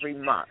that every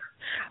month.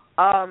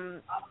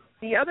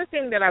 The other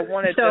thing that I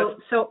wanted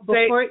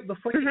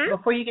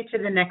before you get to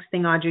the next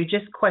thing, Audrey,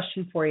 just a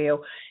question for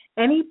you.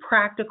 Any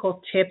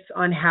practical tips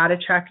on how to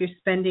track your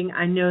spending?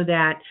 I know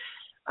that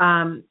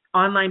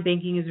online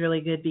banking is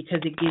really good because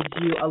it gives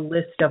you a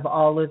list of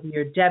all of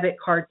your debit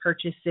card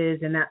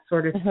purchases and that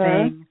sort of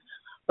thing.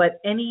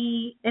 But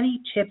any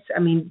tips?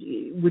 I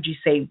mean, would you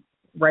say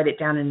write it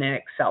down in an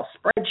Excel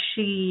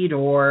spreadsheet,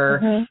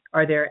 or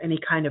are there any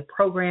kind of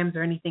programs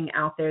or anything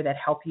out there that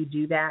help you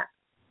do that?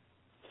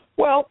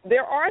 Well,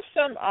 there are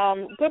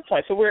some good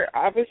points. So we're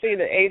obviously in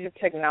the age of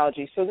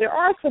technology. So there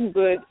are some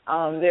good,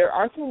 there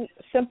are some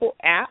simple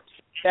apps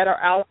that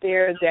are out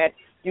there that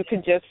you can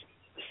just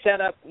set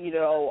up,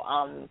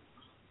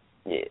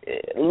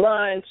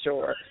 lunch,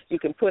 or you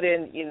can put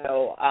in,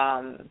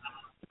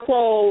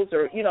 clothes,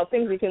 or,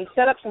 things. You can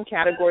set up some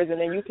categories,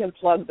 and then you can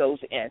plug those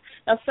in.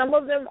 Now, some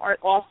of them are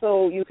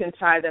also, you can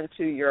tie them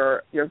to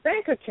your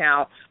bank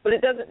account, but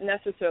it doesn't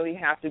necessarily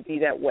have to be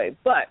that way.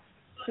 But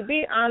to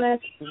be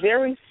honest,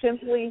 very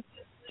simply,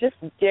 just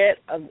get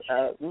a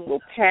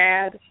little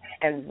pad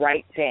and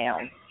write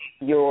down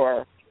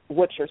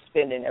what you're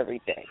spending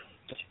every day.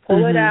 Just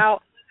pull it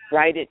out,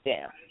 write it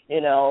down.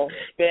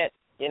 Spent,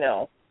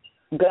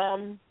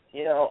 gum,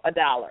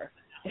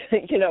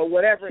 $1,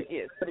 whatever it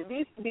is. But it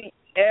needs to be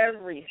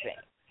everything,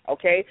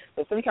 okay?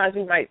 So sometimes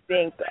we might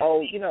think,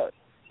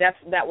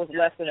 that was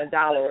less than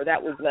 $1, or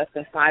that was less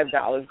than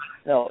 $5.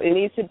 No, it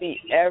needs to be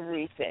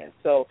everything.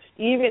 So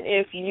even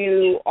if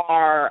you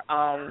are,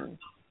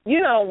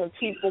 when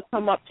people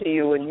come up to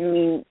you and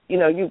you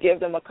give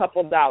them a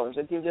couple of dollars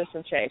or give them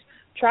some change,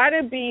 try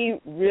to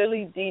be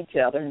really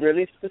detailed and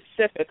really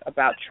specific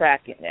about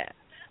tracking that.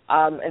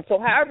 And so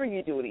however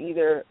you do it,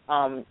 either,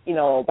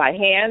 by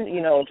hand,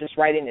 just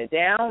writing it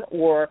down,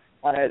 or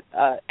on an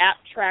app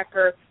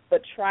tracker,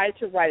 but try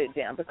to write it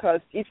down, because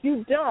if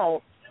you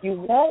don't, you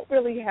won't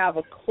really have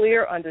a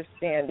clear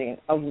understanding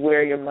of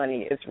where your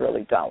money is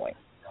really going.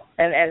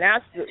 And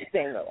that's the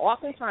thing.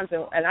 Oftentimes,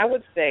 and I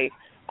would say,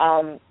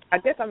 I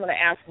guess I'm going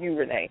to ask you,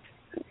 Renai,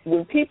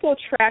 when people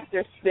track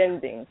their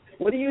spending,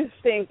 what do you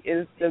think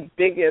is the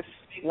biggest,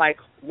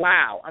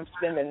 wow, I'm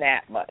spending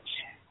that much?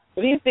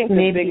 What do you think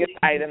the biggest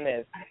item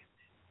is?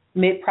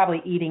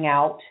 Probably eating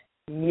out.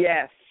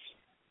 Yes,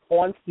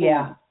 on food.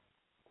 Yeah.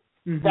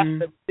 That's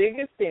the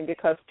biggest thing,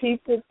 because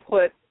people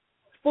put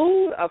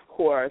food, of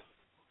course,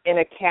 in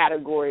a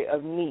category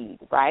of need,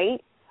 right?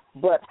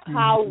 But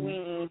how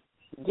we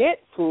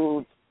get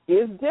food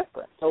is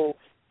different. So,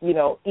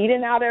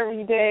 eating out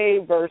every day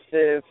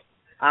versus,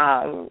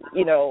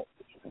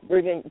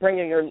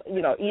 bringing your,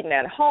 eating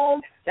at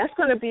home, that's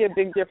going to be a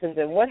big difference.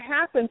 And what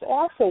happens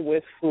also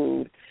with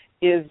food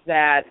is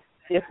that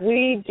if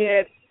we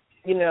get,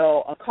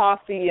 a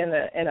coffee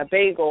and a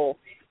bagel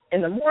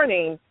in the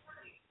morning,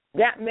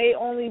 that may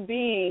only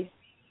be,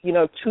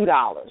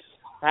 $2.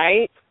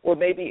 Right? Or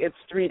maybe it's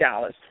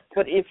 $3.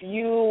 But if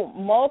you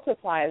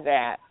multiply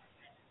that,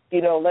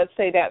 let's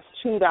say that's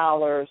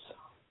 $2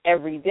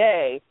 every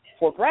day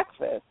for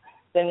breakfast,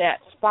 then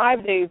that's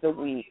 5 days a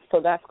week,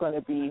 so that's going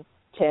to be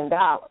 $10.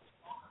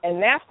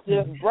 And that's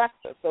just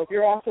breakfast. So if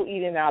you're also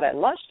eating out at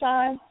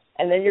lunchtime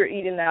and then you're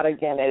eating out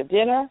again at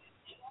dinner,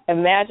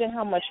 imagine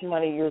how much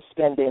money you're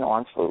spending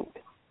on food.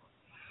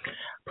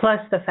 Plus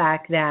the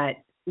fact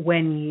that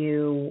when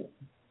you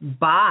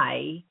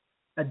buy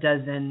a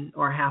dozen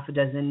or half a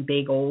dozen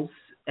bagels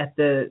at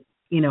the,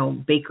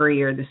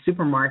 bakery or the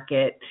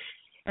supermarket,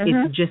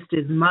 it's just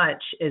as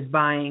much as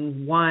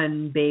buying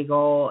one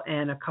bagel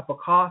and a cup of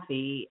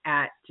coffee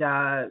at,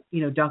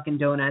 Dunkin'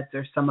 Donuts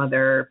or some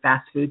other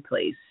fast food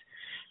place.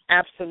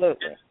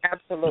 Absolutely.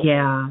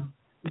 Yeah.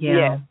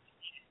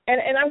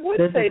 And I would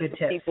say to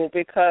people,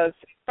 because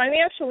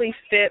financially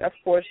fit, of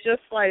course,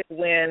 just like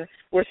when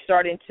we're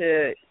starting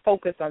to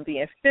focus on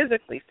being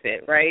physically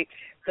fit, right?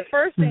 The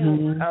first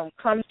thing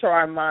comes to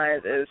our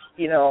minds is,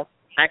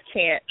 I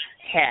can't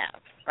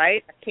have,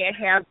 right? I can't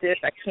have this.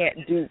 I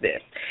can't do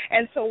this.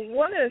 And so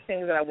one of the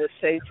things that I would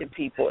say to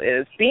people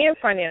is being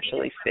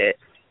financially fit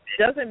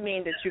doesn't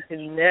mean that you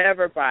can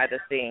never buy the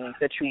things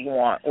that you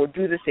want or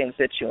do the things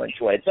that you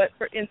enjoy. But,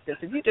 for instance,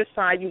 if you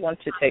decide you want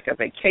to take a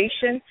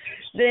vacation,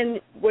 then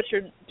what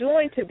you're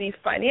doing to be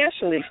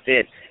financially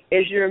fit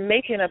is you're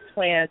making a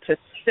plan to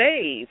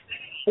save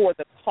for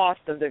the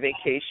cost of the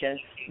vacation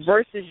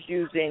versus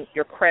using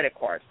your credit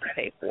cards to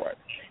pay for it.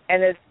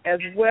 And as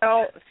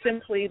well,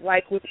 simply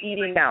like with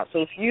eating out.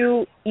 So if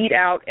you eat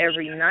out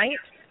every night,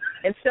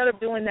 instead of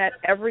doing that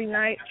every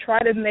night, try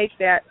to make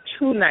that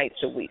 2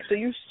 nights a week. So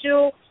you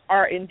still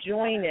are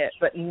enjoying it,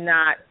 but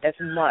not as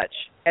much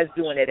as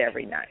doing it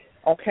every night.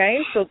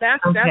 Okay? So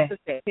that's the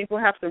thing. People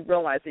have to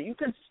realize that you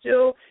can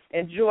still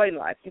enjoy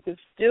life. You can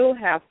still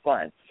have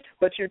fun,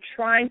 but you're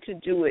trying to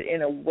do it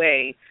in a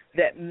way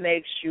that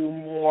makes you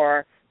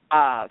more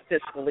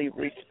fiscally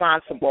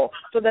responsible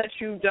so that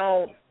you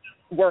don't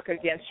work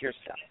against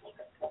yourself.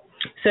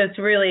 So it's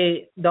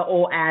really the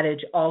old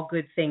adage, all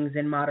good things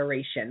in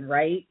moderation,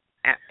 right?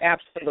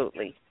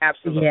 Absolutely.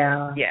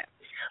 Yeah.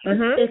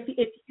 Mm-hmm.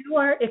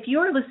 If you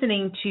are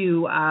listening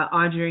to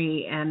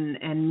Audrey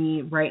and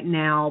me right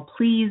now,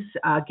 please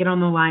get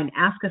on the line.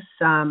 Ask us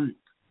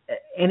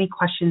any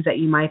questions that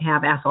you might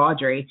have. Ask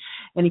Audrey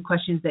any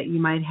questions that you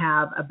might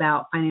have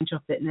about financial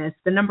fitness.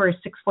 The number is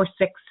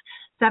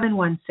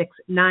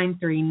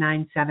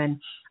 646-716-9397.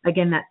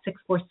 Again, that's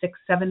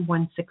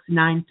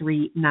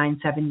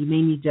 646-716-9397. You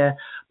may need to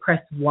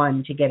press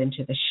 1 to get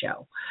into the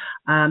show.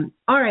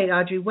 All right,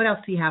 Audrey, what else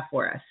do you have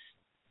for us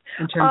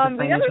in terms of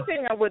financial? The other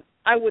thing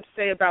I would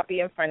say about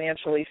being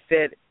financially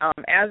fit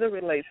as it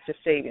relates to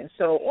savings.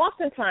 So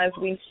oftentimes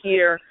we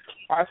hear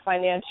our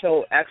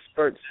financial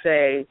experts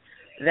say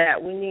that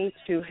we need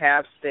to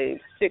have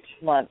saved 6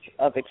 months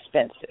of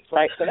expenses,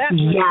 right? So that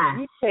means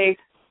you take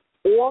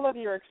all of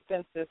your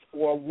expenses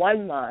for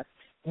 1 month,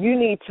 you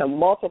need to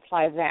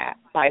multiply that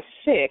by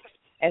 6,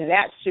 and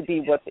that should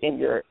be what's in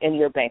your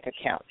bank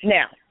account.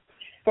 Now,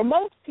 for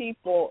most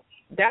people,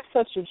 that's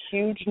such a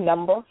huge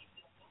number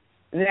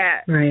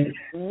that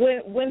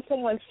when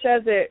someone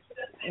says it,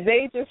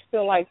 they just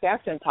feel like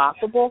that's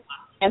impossible,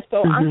 and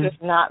so I'm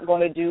just not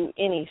going to do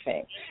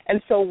anything.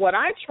 And so what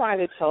I try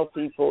to tell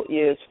people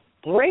is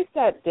break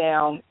that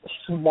down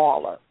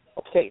smaller.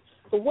 Okay,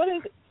 so what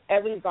is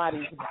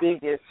everybody's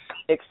biggest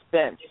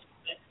expense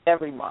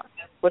every month?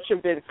 What's your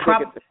biggest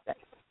expense?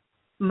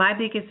 My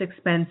biggest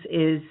expense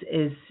is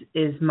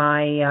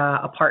my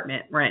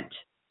apartment rent.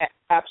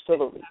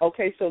 Absolutely.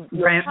 Okay, so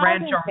rent or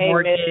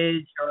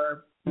mortgage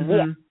or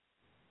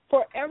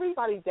for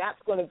everybody,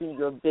 that's going to be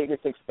your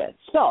biggest expense.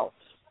 So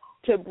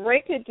to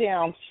break it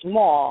down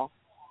small,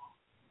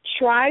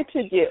 try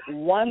to get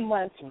 1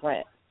 month's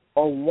rent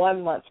or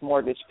 1 month's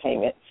mortgage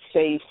payment,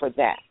 save for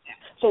that.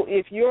 So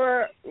if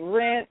your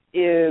rent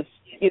is,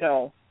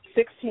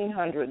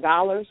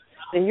 $1,600,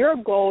 then your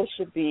goal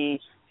should be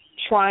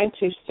trying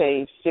to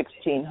save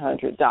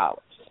 $1,600.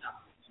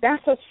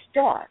 That's a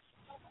start,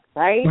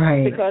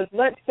 right? Because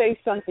let's say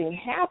something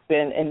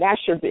happened, and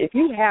if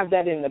you have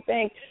that in the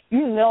bank,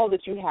 you know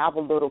that you have a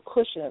little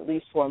cushion at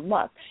least for a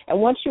month. And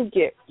once you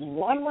get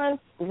 1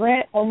 month's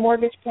rent or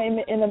mortgage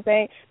payment in the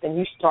bank, then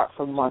you start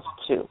from month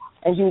 2.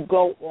 And you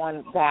go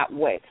on that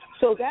way.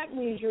 So that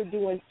means you're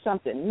doing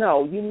something.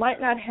 No, you might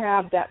not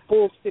have that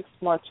full 6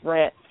 months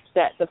rent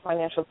that the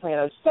financial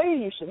planners say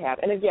you should have.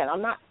 And again,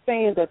 I'm not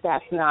saying that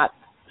that's not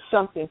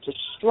something to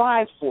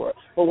strive for,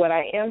 but what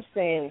I am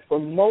saying for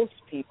most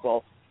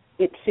people,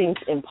 it seems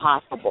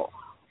impossible.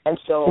 And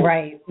so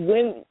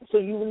so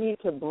you need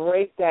to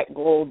break that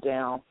goal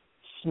down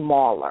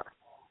smaller.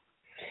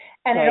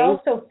 And it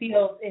also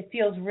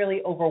feels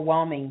really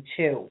overwhelming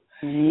too.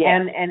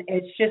 Yes. And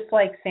it's just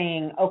like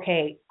saying,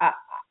 okay,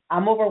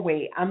 I'm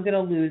overweight. I'm going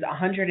to lose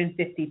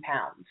 150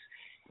 pounds.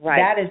 Right.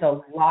 That is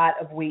a lot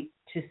of weight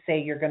to say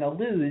you're going to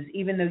lose,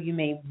 even though you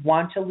may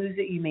want to lose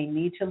it, you may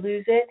need to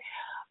lose it.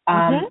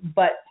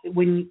 But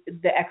when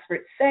the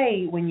experts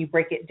say when you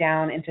break it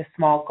down into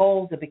small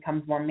goals, it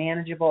becomes more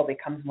manageable, it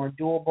becomes more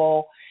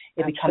doable,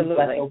 it becomes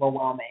less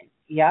overwhelming.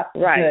 Yep.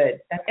 Right.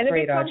 Good. That's and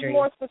great, it becomes Audrey.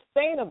 more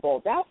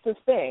sustainable. That's the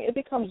thing. It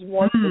becomes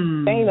more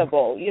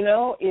sustainable.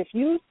 If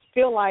you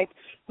feel like,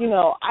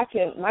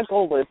 my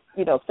goal is,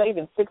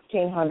 saving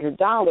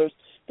 $1,600,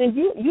 then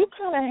you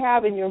kind of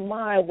have in your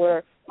mind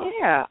where,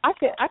 yeah, I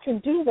can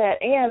do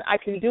that, and I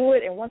can do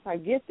it, and once I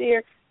get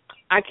there,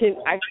 I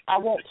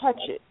won't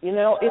touch it.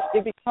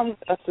 It becomes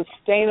a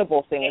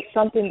sustainable thing. It's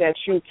something that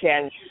you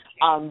can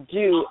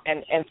do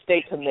and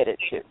stay committed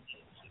to.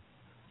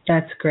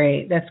 That's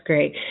great. That's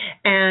great.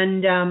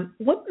 And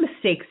what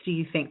mistakes do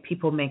you think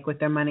people make with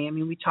their money? I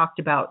mean, we talked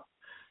about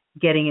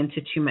getting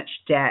into too much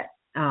debt,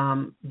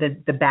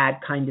 the bad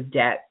kind of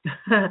debt.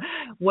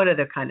 What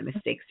other kind of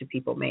mistakes do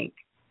people make?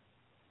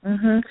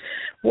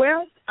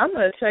 Well, I'm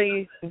going to tell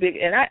you,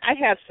 and I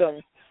have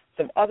some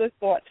other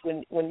thoughts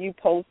when you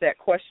posed that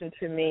question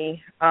to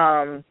me,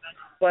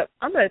 but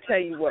I'm going to tell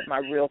you what my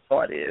real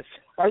thought is.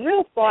 My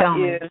real thought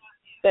is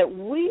that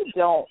we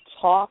don't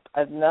talk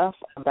enough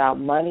about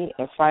money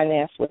and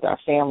finance with our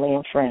family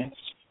and friends.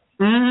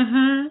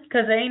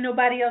 Because it ain't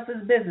nobody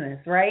else's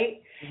business,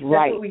 right?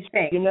 Right. That's what we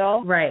think.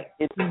 Right.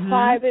 It's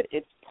private,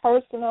 it's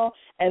personal,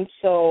 and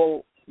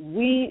so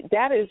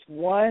that is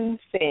one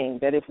thing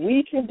that if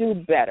we can do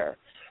better,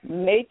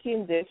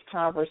 making this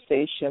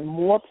conversation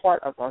more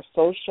part of our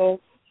social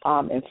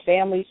and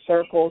family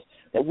circles,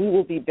 that we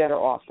will be better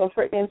off. So,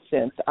 for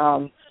instance,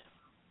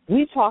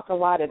 we talk a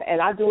lot,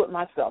 and I do it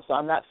myself, so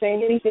I'm not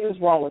saying anything is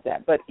wrong with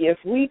that, but if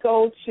we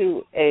go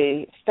to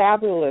a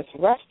fabulous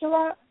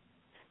restaurant,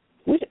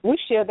 we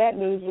share that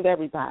news with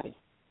everybody.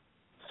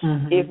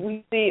 If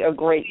we see a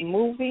great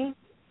movie,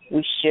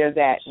 we share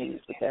that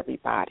news with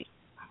everybody.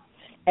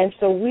 And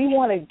so we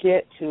want to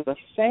get to the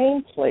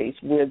same place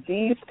where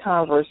these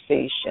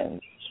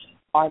conversations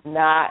are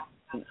not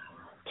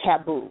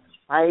taboo,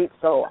 right?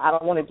 So I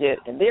don't want to get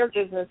in their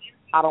business.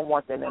 I don't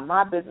want them in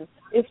my business.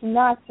 It's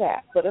not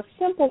that, but a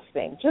simple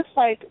thing, just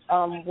like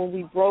when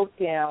we broke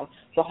down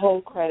the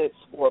whole credit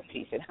score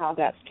piece and how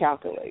that's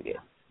calculated.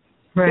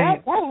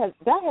 Right.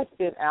 That has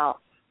been out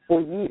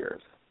for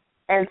years.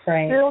 And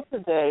still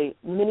today,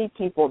 many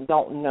people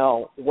don't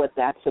know what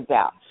that's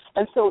about.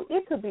 And so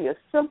it could be a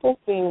simple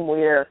thing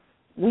where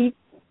we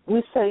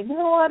say, you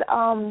know what,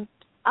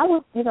 I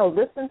would,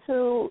 listen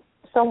to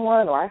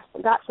someone, or I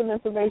got some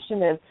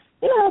information, and,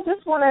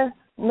 just want to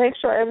make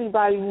sure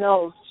everybody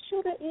knows,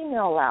 shoot an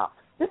email out.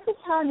 This is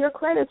how your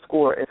credit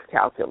score is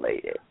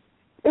calculated.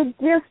 It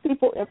gives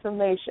people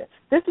information.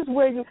 This is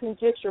where you can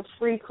get your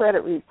free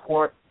credit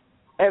report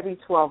every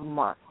 12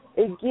 months.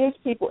 It gives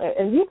people,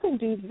 and you can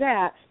do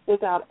that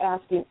without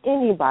asking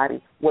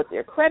anybody what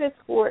their credit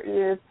score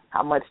is,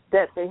 how much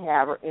debt they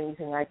have, or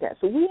anything like that.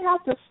 So we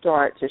have to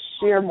start to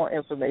share more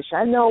information.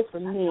 I know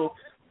for me,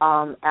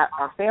 at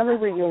our family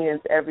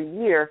reunions every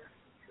year,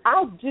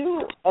 I'll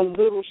do a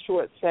little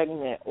short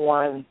segment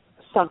on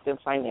something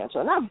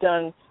financial. And I've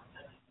done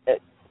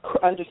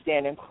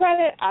understanding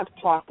credit. I've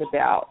talked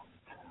about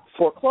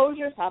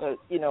foreclosures, how to,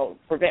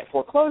 prevent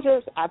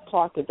foreclosures. I've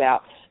talked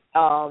about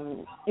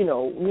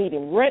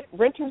needing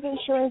renter's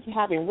insurance,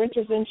 having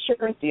renter's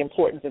insurance, the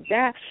importance of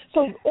that.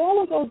 So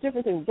all of those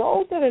different things,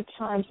 those are the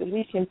times that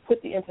we can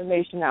put the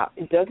information out.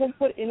 It doesn't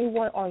put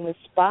anyone on the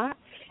spot,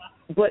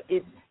 but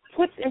it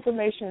puts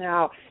information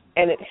out,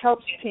 and it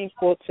helps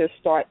people to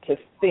start to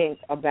think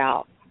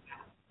about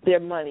their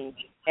money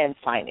and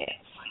finance.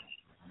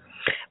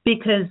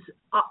 Because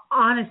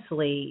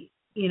honestly,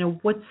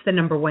 what's the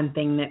number one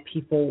thing that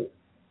people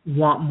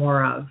want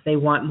more of? They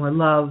want more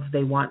love.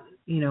 They want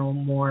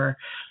more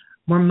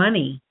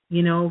money.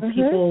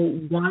 People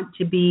want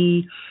to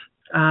be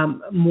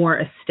more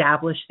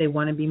established. They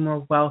want to be more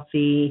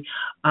wealthy.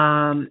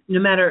 No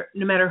matter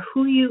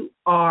who you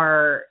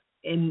are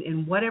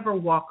in whatever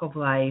walk of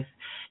life,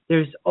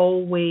 there's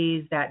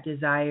always that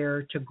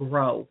desire to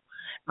grow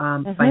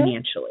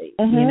financially.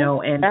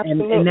 And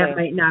that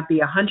might not be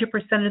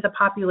 100% of the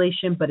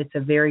population, but it's a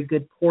very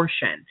good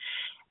portion.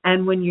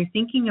 And when you're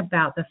thinking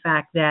about the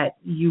fact that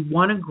you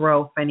want to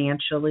grow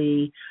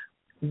financially,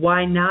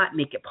 why not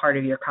make it part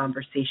of your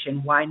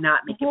conversation? Why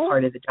not make it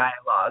part of the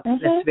dialogue?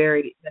 That's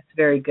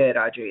very good,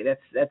 Audrey.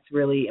 That's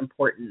really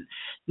important.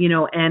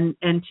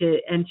 And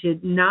to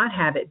not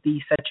have it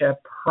be such a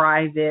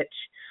private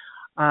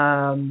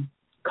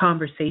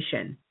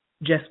conversation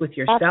just with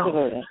yourself.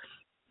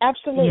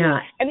 Absolutely.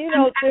 Yeah. And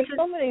there's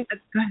so many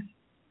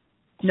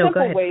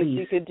simple ways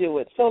you could do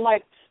it. So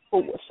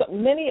so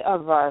many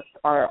of us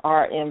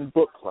are in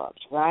book clubs,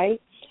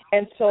 right?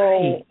 And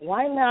so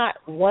why not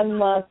 1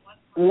 month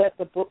let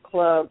the book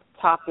club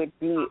topic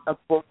be a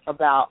book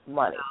about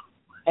money?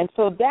 And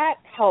so that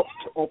helps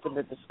to open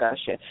the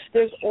discussion.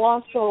 There's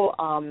also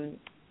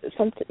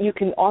you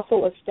can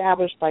also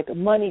establish like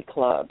money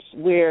clubs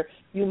where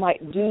you might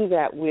do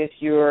that with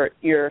your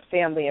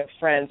family and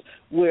friends,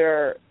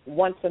 where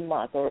once a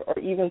month or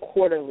even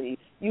quarterly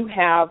you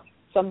have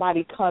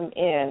somebody come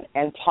in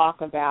and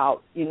talk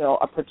about,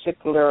 a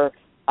particular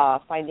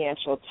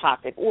financial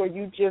topic, or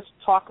you just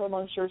talk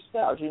amongst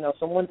yourselves.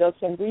 Someone does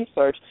some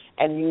research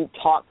and you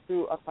talk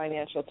through a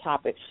financial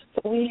topic.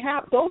 So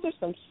those are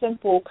some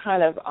simple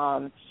kind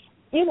of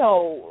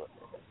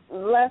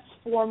less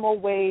formal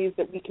ways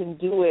that we can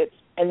do it,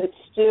 and it's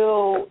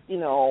still,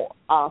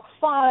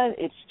 fun,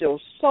 it's still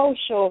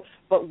social,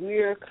 but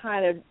we're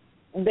kind of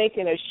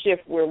making a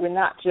shift where we're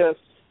not just,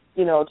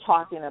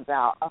 talking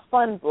about a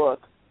fun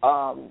book,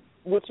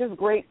 which is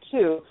great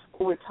too,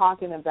 but we're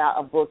talking about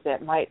a book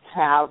that might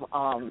have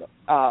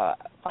a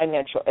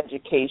financial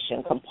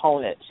education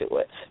component to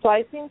it. So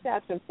I think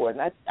that's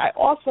important. I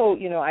also,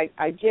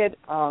 I get,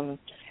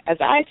 as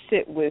I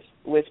sit with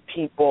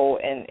people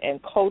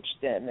and coach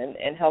them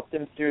and help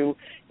them through,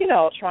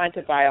 trying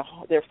to buy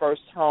their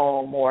first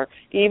home, or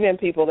even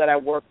people that I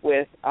work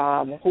with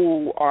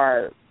who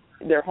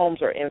their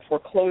homes are in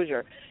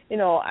foreclosure,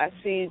 I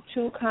see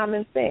two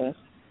common things.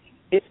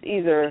 It's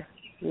either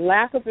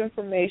lack of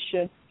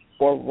information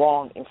or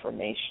wrong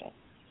information.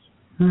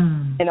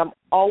 And I'm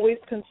always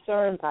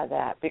concerned by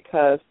that,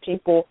 because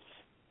people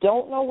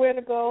don't know where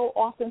to go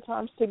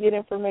oftentimes to get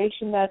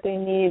information that they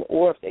need,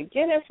 or if they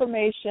get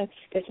information,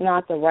 it's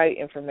not the right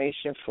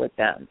information for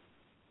them.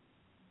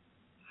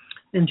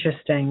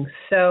 Interesting.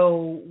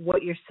 So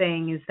what you're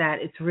saying is that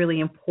it's really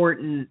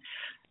important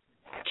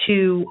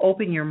to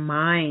open your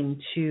mind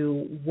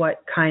to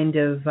what kind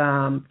of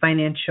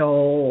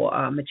financial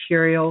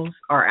materials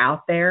are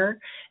out there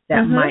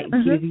that might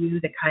give you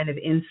the kind of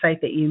insight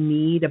that you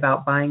need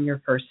about buying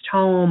your first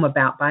home,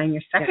 about buying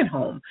your second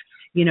home.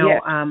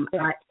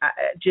 I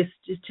just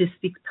to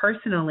speak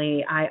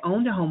personally, I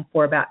owned a home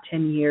for about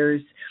 10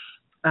 years,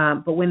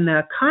 but when the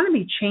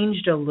economy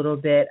changed a little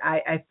bit,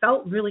 I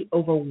felt really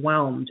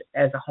overwhelmed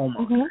as a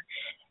homeowner.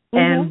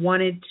 And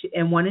wanted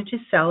to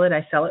sell it.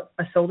 I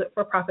sold it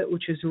for profit,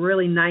 which was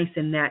really nice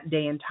in that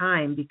day and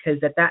time,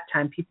 because at that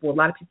time a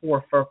lot of people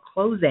were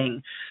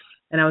foreclosing,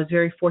 and I was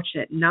very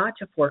fortunate not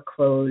to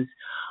foreclose.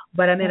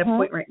 But I'm at a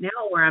point right now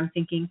where I'm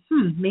thinking,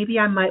 maybe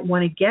I might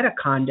want to get a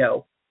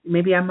condo.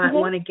 Maybe I might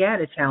want to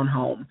get a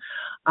townhome.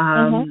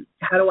 How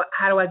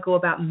do I go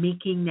about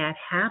making that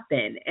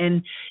happen?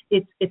 And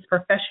it's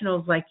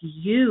professionals like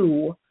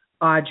you,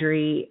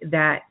 Audrey,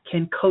 that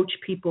can coach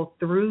people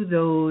through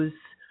those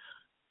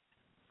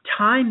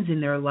times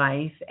in their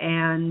life,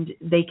 and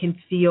they can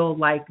feel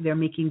like they're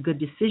making good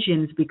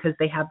decisions because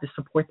they have the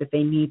support that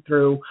they need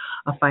through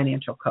a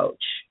financial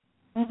coach.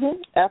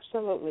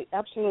 Absolutely.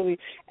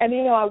 And,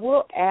 I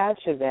will add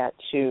to that,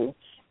 too,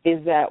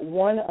 is that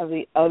one of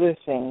the other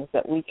things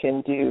that we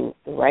can do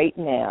right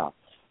now,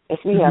 if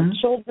we have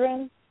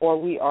children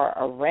or we are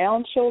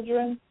around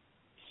children,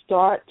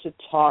 start to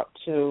talk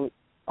to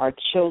our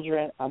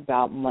children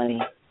about money.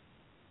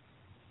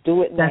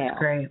 Do it now. That's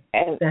great.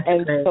 And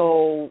great.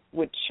 So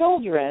with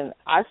children,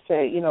 I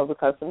say,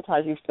 because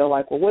sometimes you feel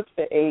like, well, what's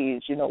the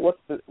age?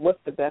 What's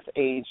the best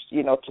age,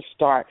 to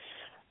start?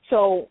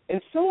 So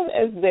as soon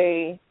as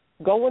they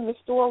go in the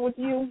store with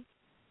you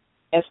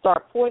and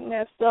start pointing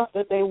at stuff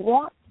that they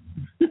want,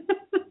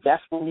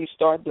 that's when you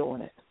start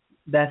doing it.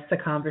 That's the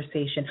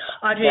conversation.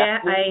 Audrey,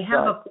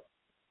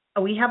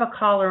 we have a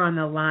caller on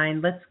the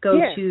line. Let's go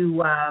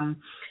to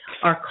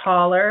our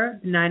caller,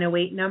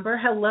 908 number.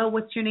 Hello,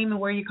 what's your name and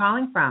where are you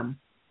calling from?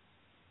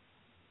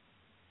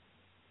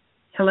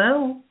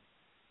 Hello?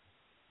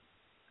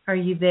 Are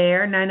you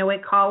there,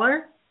 908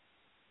 caller?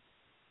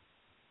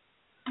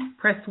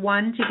 Press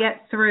 1 to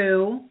get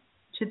through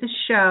to the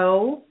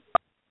show.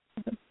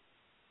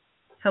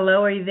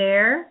 Hello, are you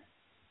there?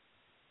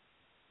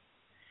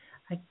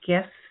 I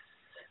guess,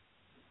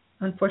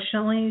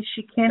 unfortunately,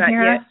 she can't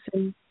hear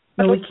us.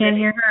 No, we can't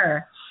hear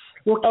her.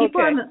 We'll keep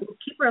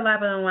her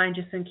alive on the line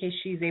just in case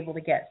she's able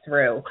to get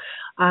through.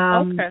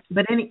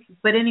 But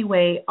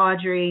anyway,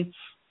 Audrey,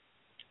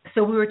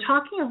 so we were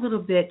talking a little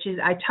bit.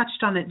 I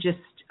touched on it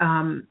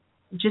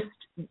just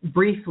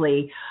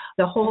briefly.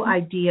 The whole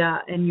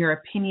idea and your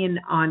opinion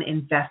on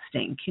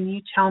investing. Can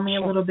you tell me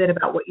a little bit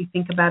about what you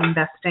think about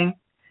investing?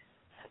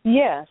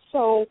 Yeah.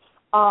 So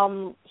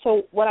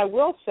what I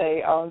will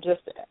say,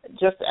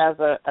 just as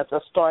a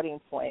starting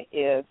point,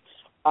 is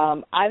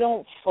I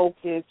don't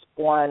focus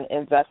on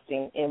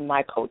investing in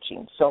my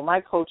coaching. So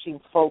my coaching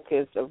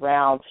focus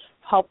around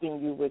helping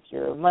you with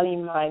your money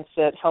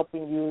mindset,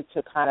 helping you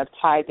to kind of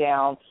tie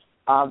down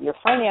your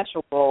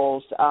financial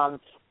goals,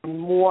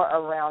 more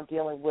around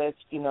dealing with,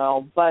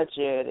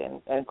 budget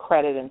and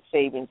credit and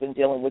savings and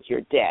dealing with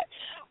your debt.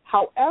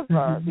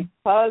 However,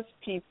 because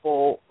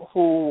people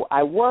who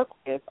I work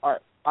with are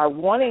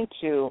wanting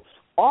to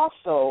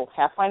also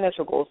have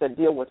financial goals that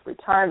deal with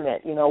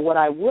retirement, what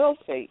I will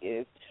say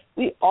is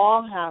we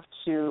all have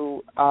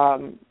to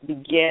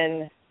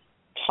begin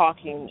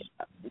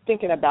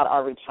thinking about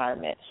our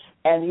retirement.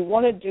 And you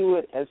want to do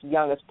it as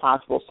young as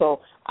possible. So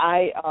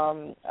I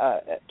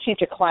teach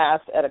a class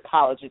at a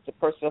college. It's a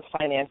personal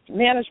finance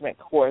management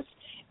course.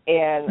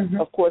 And,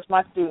 of course,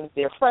 my students,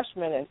 they're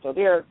freshmen, and so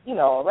they're,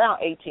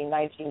 around 18,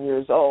 19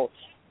 years old.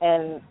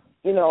 And,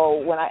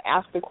 when I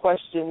ask the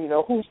question,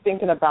 who's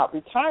thinking about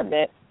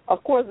retirement,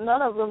 of course,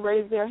 none of them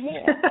raise their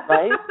hand,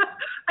 right?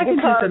 I can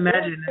just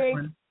imagine that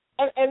one.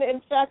 And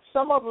in fact,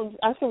 some of them,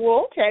 I said,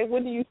 well, okay,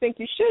 when do you think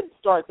you should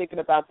start thinking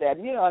about that?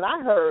 And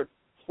I heard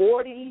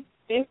 40,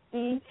 50,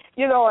 and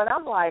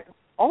I'm like,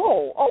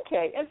 Oh,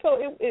 okay. And so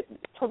it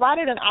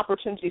provided an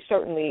opportunity,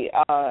 certainly,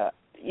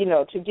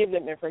 to give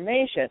them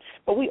information.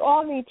 But we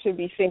all need to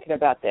be thinking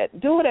about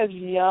that. Do it as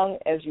young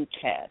as you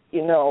can.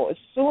 As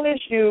soon as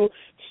you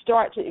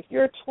start to, if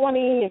you're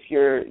 20, if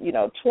you're,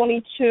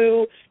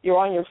 22, you're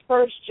on your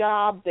first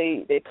job,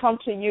 they come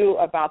to you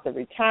about the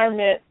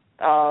retirement,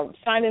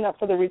 signing up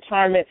for the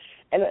retirement.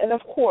 And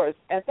of course,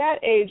 at that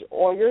age,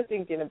 all you're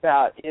thinking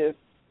about is,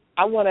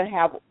 I want to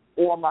have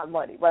all my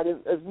money, right,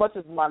 as much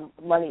as my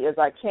money as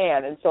I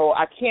can. And so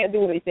I can't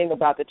do anything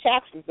about the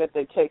taxes that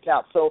they take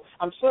out. So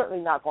I'm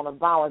certainly not going to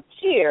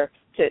volunteer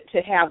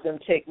to have them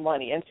take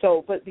money. And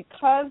so, but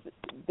because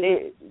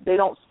they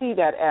don't see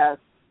that as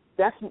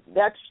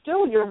that's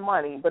still your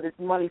money, but it's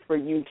money for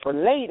you for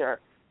later,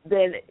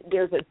 then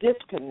there's a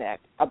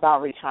disconnect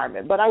about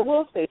retirement. But I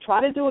will say,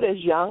 try to do it as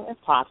young as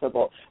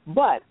possible.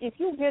 But if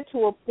you get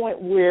to a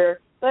point where,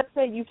 let's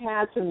say you've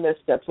had some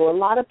missteps, or a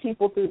lot of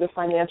people through the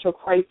financial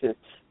crisis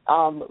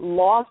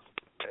lost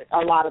a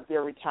lot of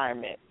their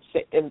retirement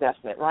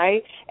investment,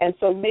 right? And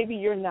so maybe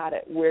you're not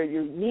at where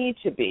you need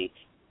to be,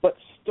 but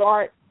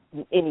start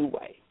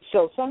anyway.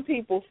 So some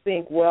people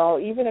think, well,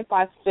 even if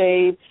I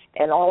save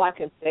and all I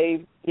can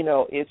save,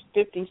 is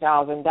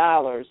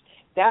 $50,000,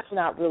 that's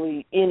not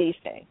really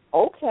anything.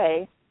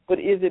 Okay, but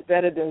is it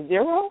better than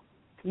zero?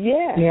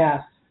 Yes. Yeah,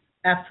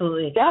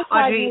 absolutely. That's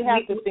how Audrey, you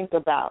have to think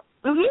about.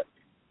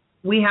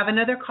 Mm-hmm. We have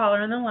another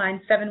caller on the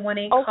line,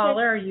 718 okay.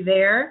 Caller, are you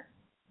there?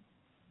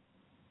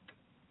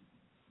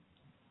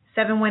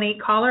 718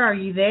 Caller, are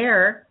you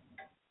there?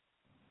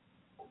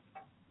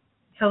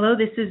 Hello,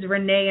 this is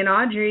Renee and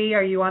Audrey.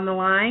 Are you on the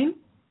line?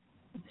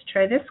 Let's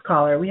try this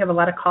caller. We have a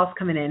lot of calls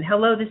coming in.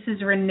 Hello, this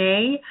is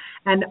Renee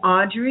and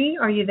Audrey.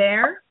 Are you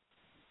there?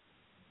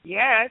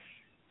 Yes.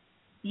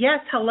 Yes,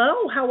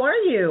 hello. How are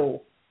you?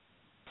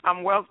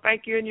 I'm well,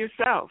 thank you, and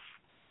yourself?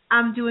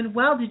 I'm doing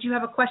well. Did you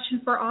have a question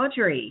for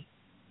Audrey?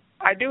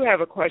 I do have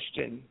a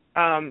question.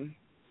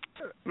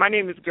 My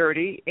name is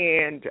Gertie,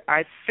 and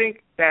I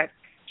think that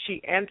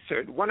she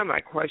answered one of my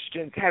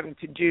questions having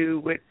to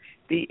do with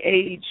the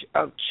age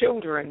of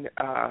children,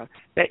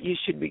 that you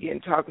should begin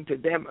talking to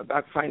them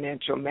about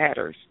financial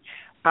matters.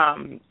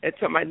 And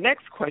so my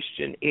next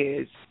question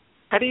is,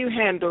 how do you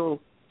handle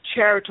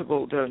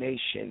charitable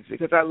donations?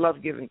 Because I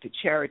love giving to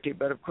charity,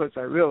 but of course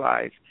I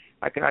realize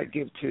I cannot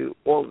give to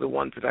all the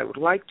ones that I would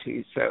like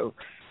to. So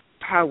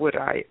how would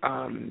I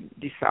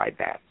decide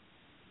that?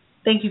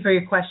 Thank you for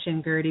your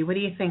question, Gertie. What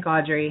do you think,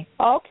 Audrey?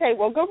 Okay,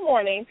 well, good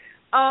morning.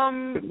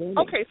 Good morning.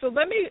 Okay, so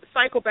let me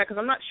cycle back because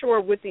I'm not sure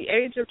with the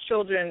age of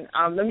children.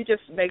 Let me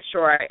just make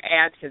sure I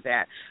add to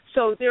that.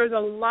 So there's a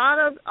lot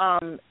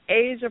of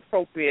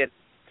age-appropriate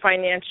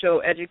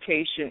financial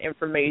education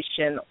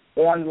information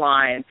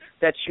online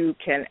that you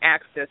can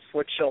access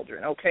for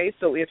children, okay?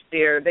 So if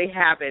they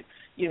have it,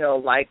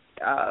 like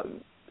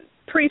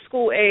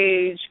preschool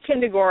age,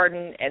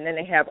 kindergarten, and then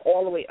they have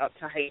all the way up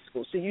to high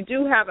school. So you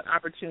do have an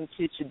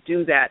opportunity to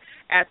do that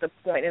at the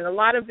point. And a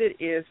lot of it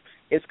is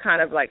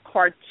kind of like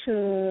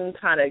cartoon,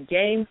 kind of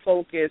game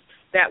focused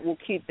that will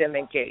keep them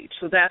engaged.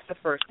 So that's the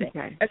first thing.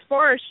 Okay. As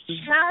far as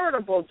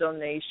charitable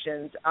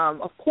donations,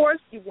 of course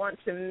you want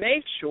to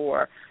make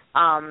sure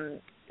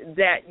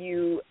that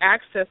you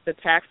access the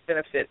tax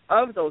benefit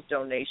of those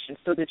donations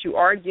so that you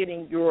are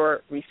getting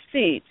your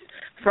receipts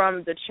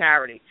from the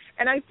charity.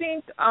 And I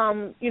think,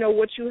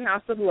 what you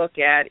have to look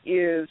at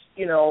is,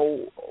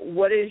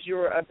 what is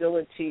your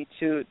ability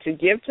to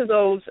give to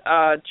those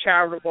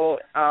charitable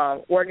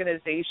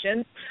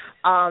organizations.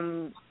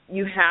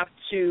 You have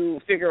to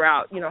figure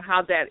out,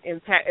 how that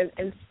impact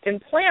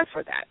and plan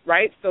for that,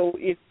 right? So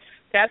if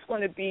that's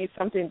going to be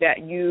something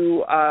that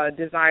you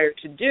desire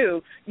to do,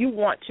 you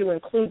want to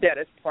include that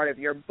as part of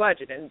your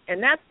budget.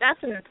 And that's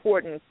an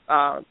important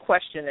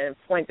question and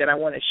point that I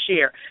want to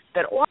share,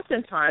 that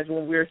oftentimes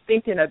when we're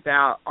thinking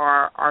about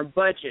our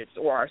budgets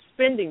or our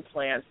spending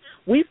plans,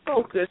 we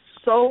focus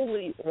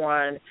solely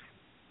on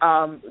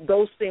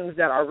those things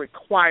that are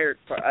required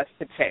for us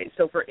to pay.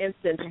 So, for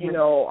instance,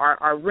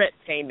 our rent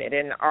payment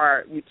and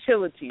our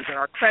utilities and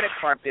our credit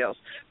card bills.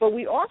 But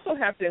we also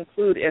have to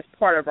include as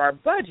part of our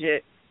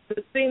budget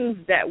the things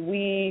that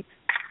we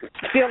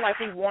feel like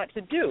we want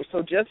to do.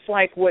 So just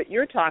like what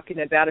you're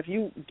talking about, if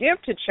you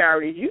give to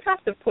charities, you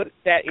have to put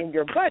that in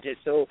your budget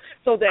so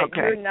that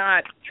you're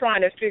not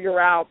trying to figure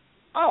out,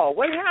 oh,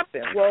 what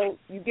happened? Well,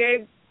 you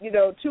gave,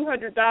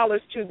 $200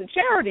 to the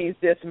charities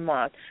this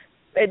month,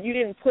 and you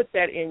didn't put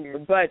that in your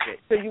budget.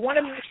 So you want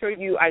to make sure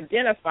you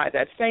identify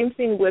that. Same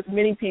thing with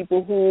many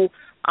people who,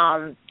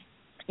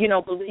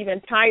 believe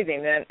in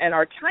tithing and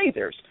are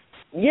tithers.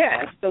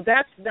 Yes, so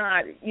that's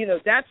not,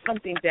 that's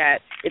something that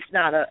it's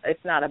not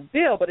a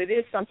bill, but it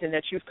is something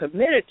that you've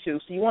committed to.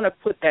 So you want to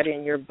put that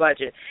in your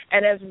budget.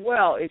 And as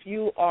well, if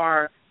you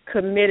are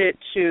committed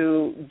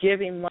to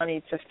giving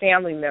money to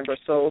family members,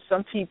 so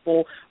some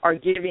people are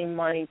giving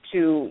money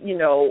to,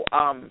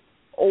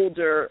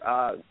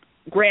 older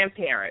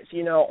grandparents,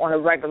 on a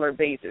regular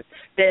basis,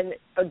 then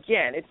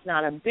again, it's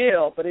not a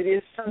bill, but it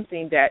is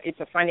something that it's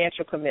a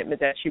financial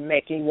commitment that you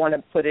make, and you want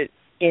to put it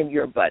in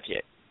your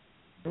budget.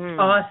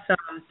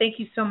 Awesome. Thank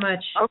you so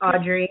much, Okay.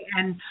 Audrey.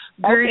 And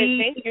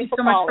Gertie, thank you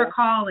so much for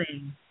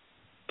calling.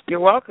 You're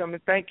welcome,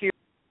 and thank you.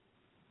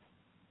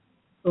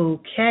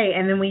 Okay,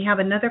 and then we have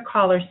another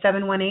caller,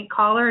 718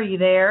 caller. Are you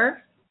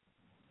there?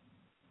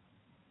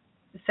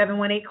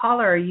 718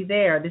 caller, are you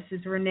there? This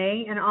is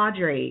Renee and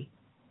Audrey.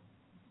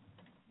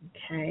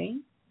 Okay,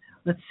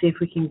 let's see if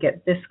we can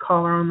get this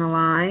caller on the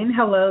line.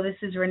 Hello, this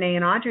is Renee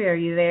and Audrey. Are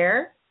you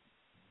there?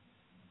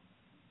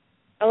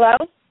 Hello?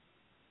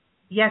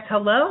 Yes,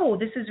 hello.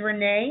 This is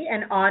Renee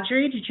and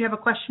Audrey. Did you have a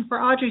question for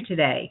Audrey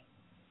today?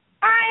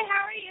 Hi,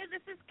 how are you?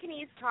 This is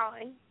Kenise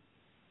calling.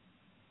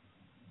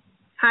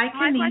 Hi,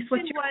 Kenise.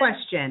 What's your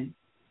question?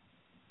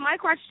 My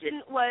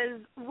question was,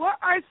 what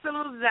are some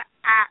of the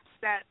apps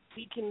that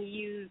we can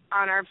use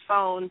on our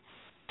phone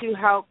to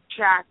help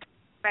track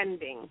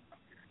spending,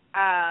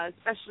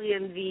 especially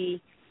in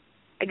the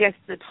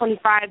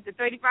 25 to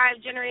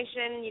 35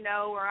 generation,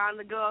 we're on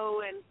the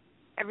go and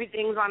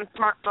everything's on a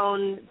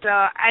smartphone. So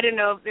I don't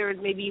know if there was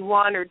maybe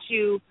one or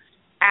two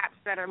apps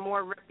that are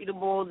more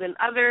reputable than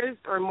others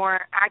or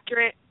more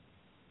accurate.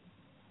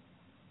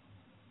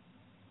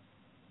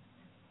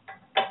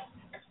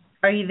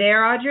 Are you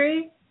there,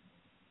 Audrey?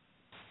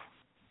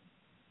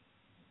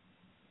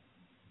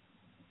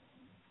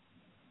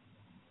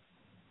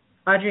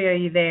 Audrey, are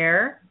you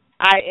there?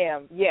 I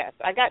am, yes.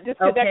 I got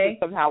disconnected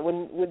somehow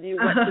when you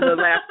went to the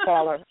last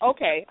caller.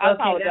 Okay, I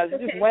apologize. It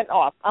just went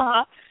off.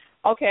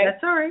 Okay.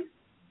 That's all right.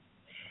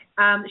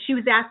 She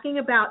was asking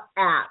about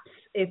apps.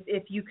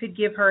 If you could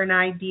give her an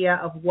idea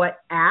of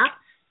what apps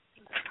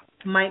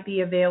might be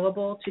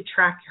available to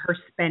track her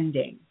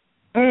spending.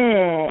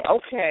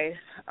 Okay.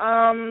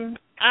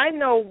 I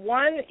know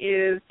one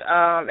is,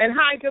 and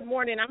hi, good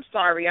morning. I'm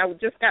sorry. I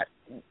just got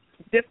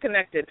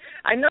disconnected.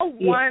 I know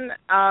one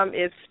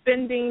is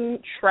Spending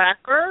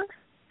Tracker.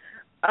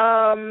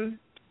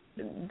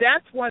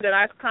 That's one that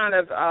I've kind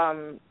of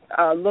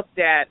looked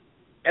at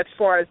as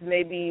far as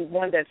maybe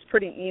one that's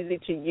pretty easy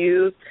to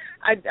use.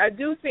 I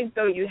do think,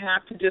 though, you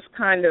have to just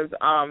kind of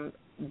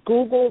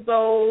Google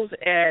those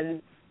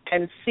and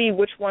see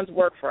which ones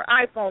work for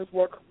iPhones,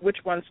 which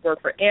ones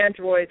work for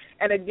Android,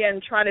 and again,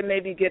 try to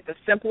maybe get the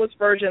simplest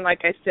version.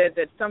 Like I said,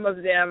 that some of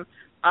them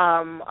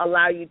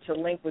allow you to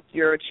link with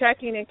your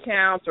checking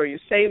accounts or your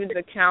savings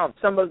account.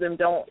 Some of them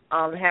don't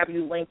have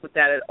you link with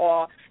that at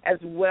all. As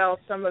well,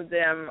 some of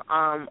them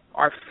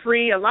are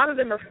free. A lot of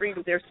them are free,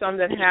 but there's some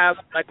that have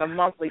like a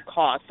monthly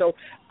cost. So,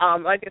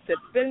 like I said,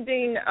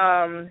 Spending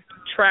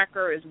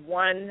Tracker is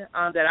one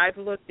that I've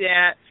looked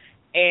at,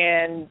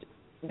 and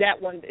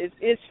that one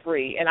is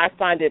free, and I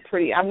find it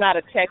pretty. I'm not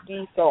a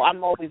techie, so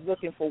I'm always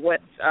looking for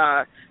what's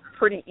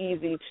pretty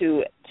easy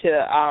to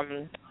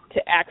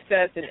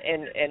access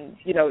and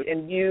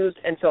use,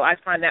 and so I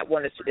find that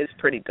one is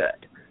pretty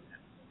good.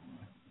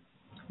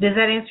 Does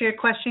that answer your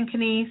question,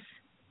 Kenise?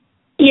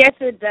 Yes,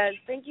 it does.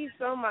 Thank you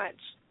so much.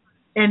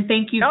 And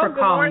thank you for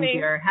calling, morning.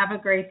 dear. Have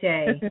a great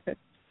day.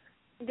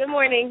 Good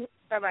morning.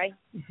 Bye-bye.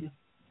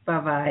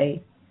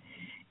 Bye-bye.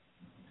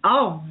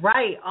 All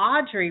right,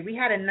 Audrey, we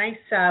had a nice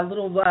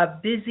little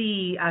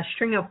busy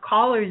string of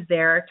callers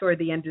there toward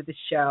the end of the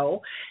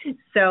show.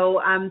 So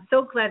I'm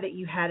so glad that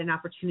you had an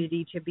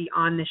opportunity to be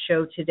on the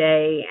show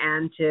today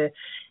and to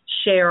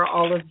share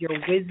all of your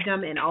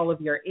wisdom and all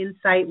of your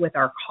insight with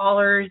our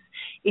callers.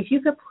 If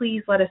you could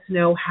please let us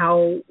know,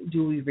 how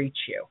do we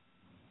reach you?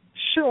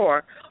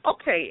 Sure.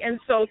 Okay, and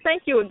so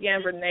thank you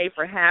again, Renee,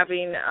 for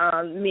having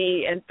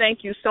me, and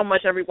thank you so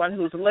much, everyone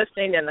who's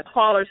listening and the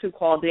callers who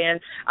called in.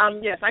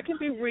 Yes, I can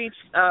be reached.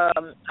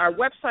 Our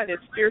website is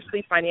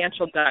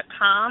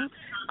fiercelyfinancial.com.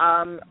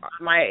 Our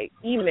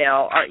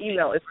email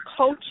is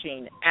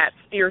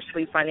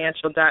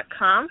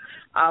coaching@fiercelyfinancial.com.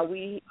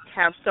 We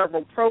have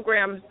several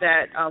programs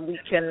that we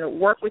can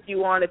work with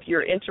you on if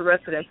you're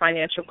interested in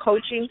financial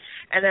coaching.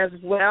 And as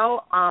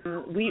well,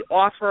 we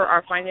offer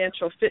our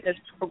financial fitness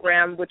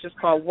program, which is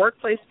called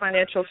Workplace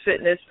Financial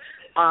Fitness,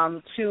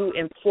 to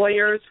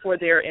employers for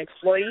their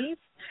employees.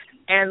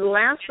 And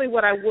lastly,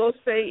 what I will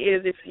say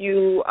is if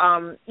you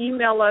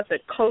email us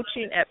at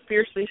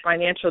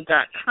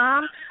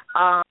coaching@fiercelyfinancial.com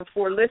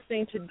for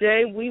listening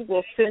today, we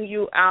will send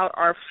you out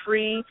our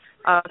free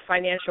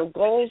financial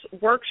goals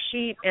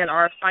worksheet and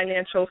our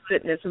financial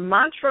fitness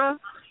mantra,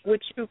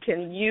 which you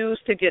can use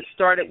to get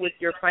started with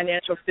your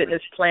financial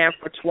fitness plan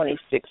for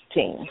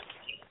 2016.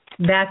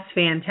 That's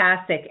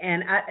fantastic.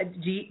 And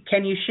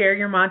can you share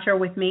your mantra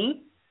with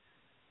me?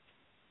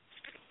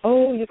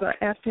 Oh, you're going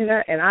to ask me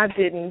that? And I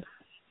didn't.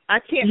 I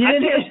can't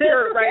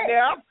share it right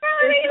now.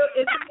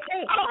 It's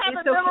okay. I don't have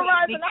it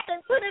memorized and I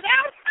can put it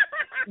out.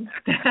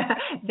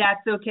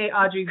 That's okay,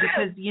 Audrey,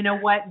 because you know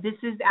what?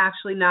 This is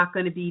actually not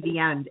going to be the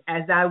end.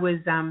 As I was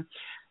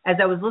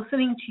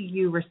listening to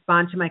you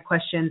respond to my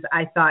questions,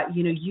 I thought,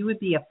 you would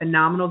be a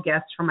phenomenal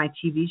guest for my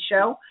TV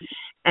show.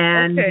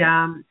 And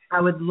I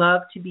would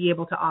love to be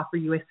able to offer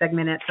you a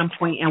segment at some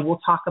point, and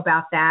we'll talk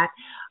about that,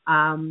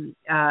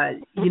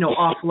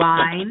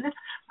 offline.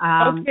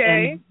 And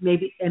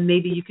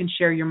maybe you can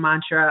share your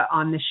mantra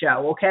on the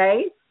show,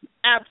 okay?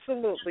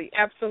 Absolutely,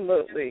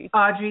 absolutely.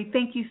 Audrey,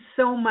 thank you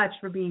so much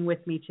for being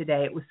with me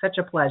today. It was such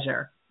a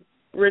pleasure.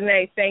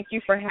 Renee, thank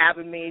you for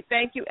having me.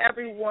 Thank you,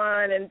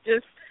 everyone, and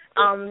just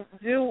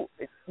do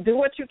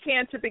what you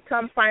can to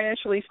become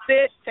financially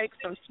fit. Take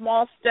some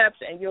small steps,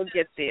 and you'll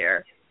get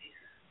there.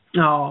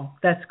 Oh,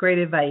 that's great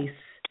advice.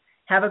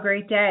 Have a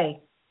great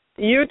day.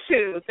 You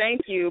too.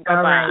 Thank you. Bye-bye.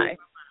 All right.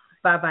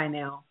 Bye-bye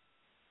now.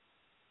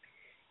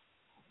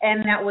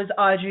 And that was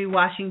Audrey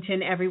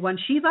Washington, everyone.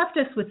 She left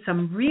us with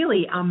some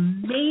really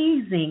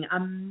amazing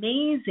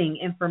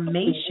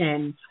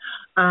information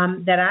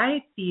that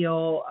I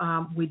feel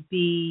would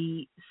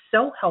be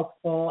so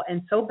helpful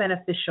and so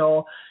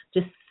beneficial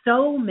to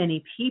so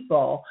many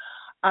people.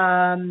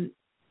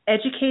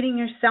 Educating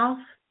yourself,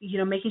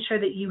 making sure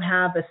that you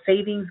have a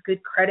savings,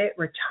 good credit,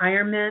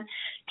 retirement.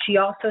 She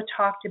also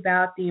talked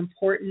about the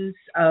importance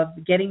of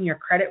getting your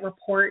credit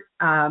report,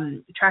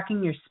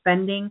 tracking your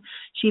spending.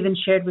 She even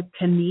shared with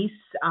Kenise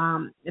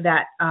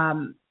that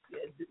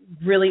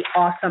really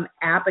awesome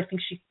app. I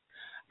think she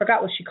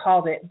forgot what she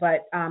called it,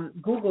 but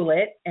Google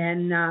it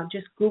and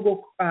just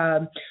Google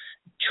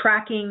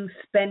tracking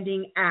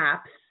spending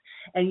apps,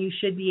 and you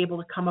should be able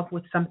to come up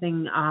with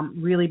something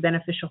really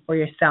beneficial for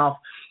yourself.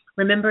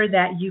 Remember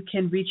that you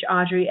can reach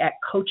Audrey at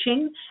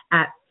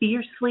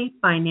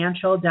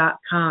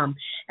coaching@fiercelyfinancial.com.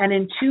 And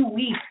in 2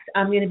 weeks,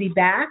 I'm going to be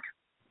back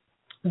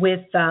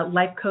with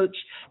life coach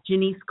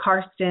Janice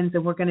Karstens,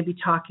 and we're going to be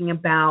talking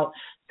about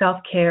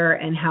self-care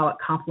and how it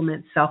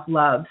complements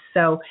self-love.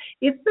 So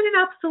it's been an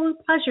absolute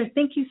pleasure.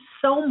 Thank you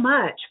so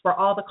much for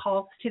all the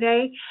calls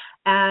today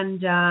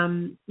and,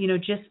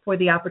 just for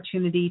the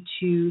opportunity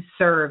to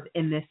serve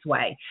in this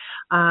way.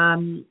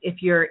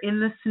 If you're in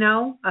the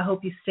snow, I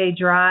hope you stay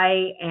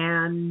dry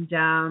and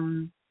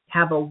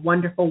have a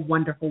wonderful,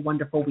 wonderful,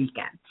 wonderful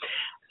weekend.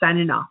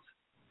 Signing off.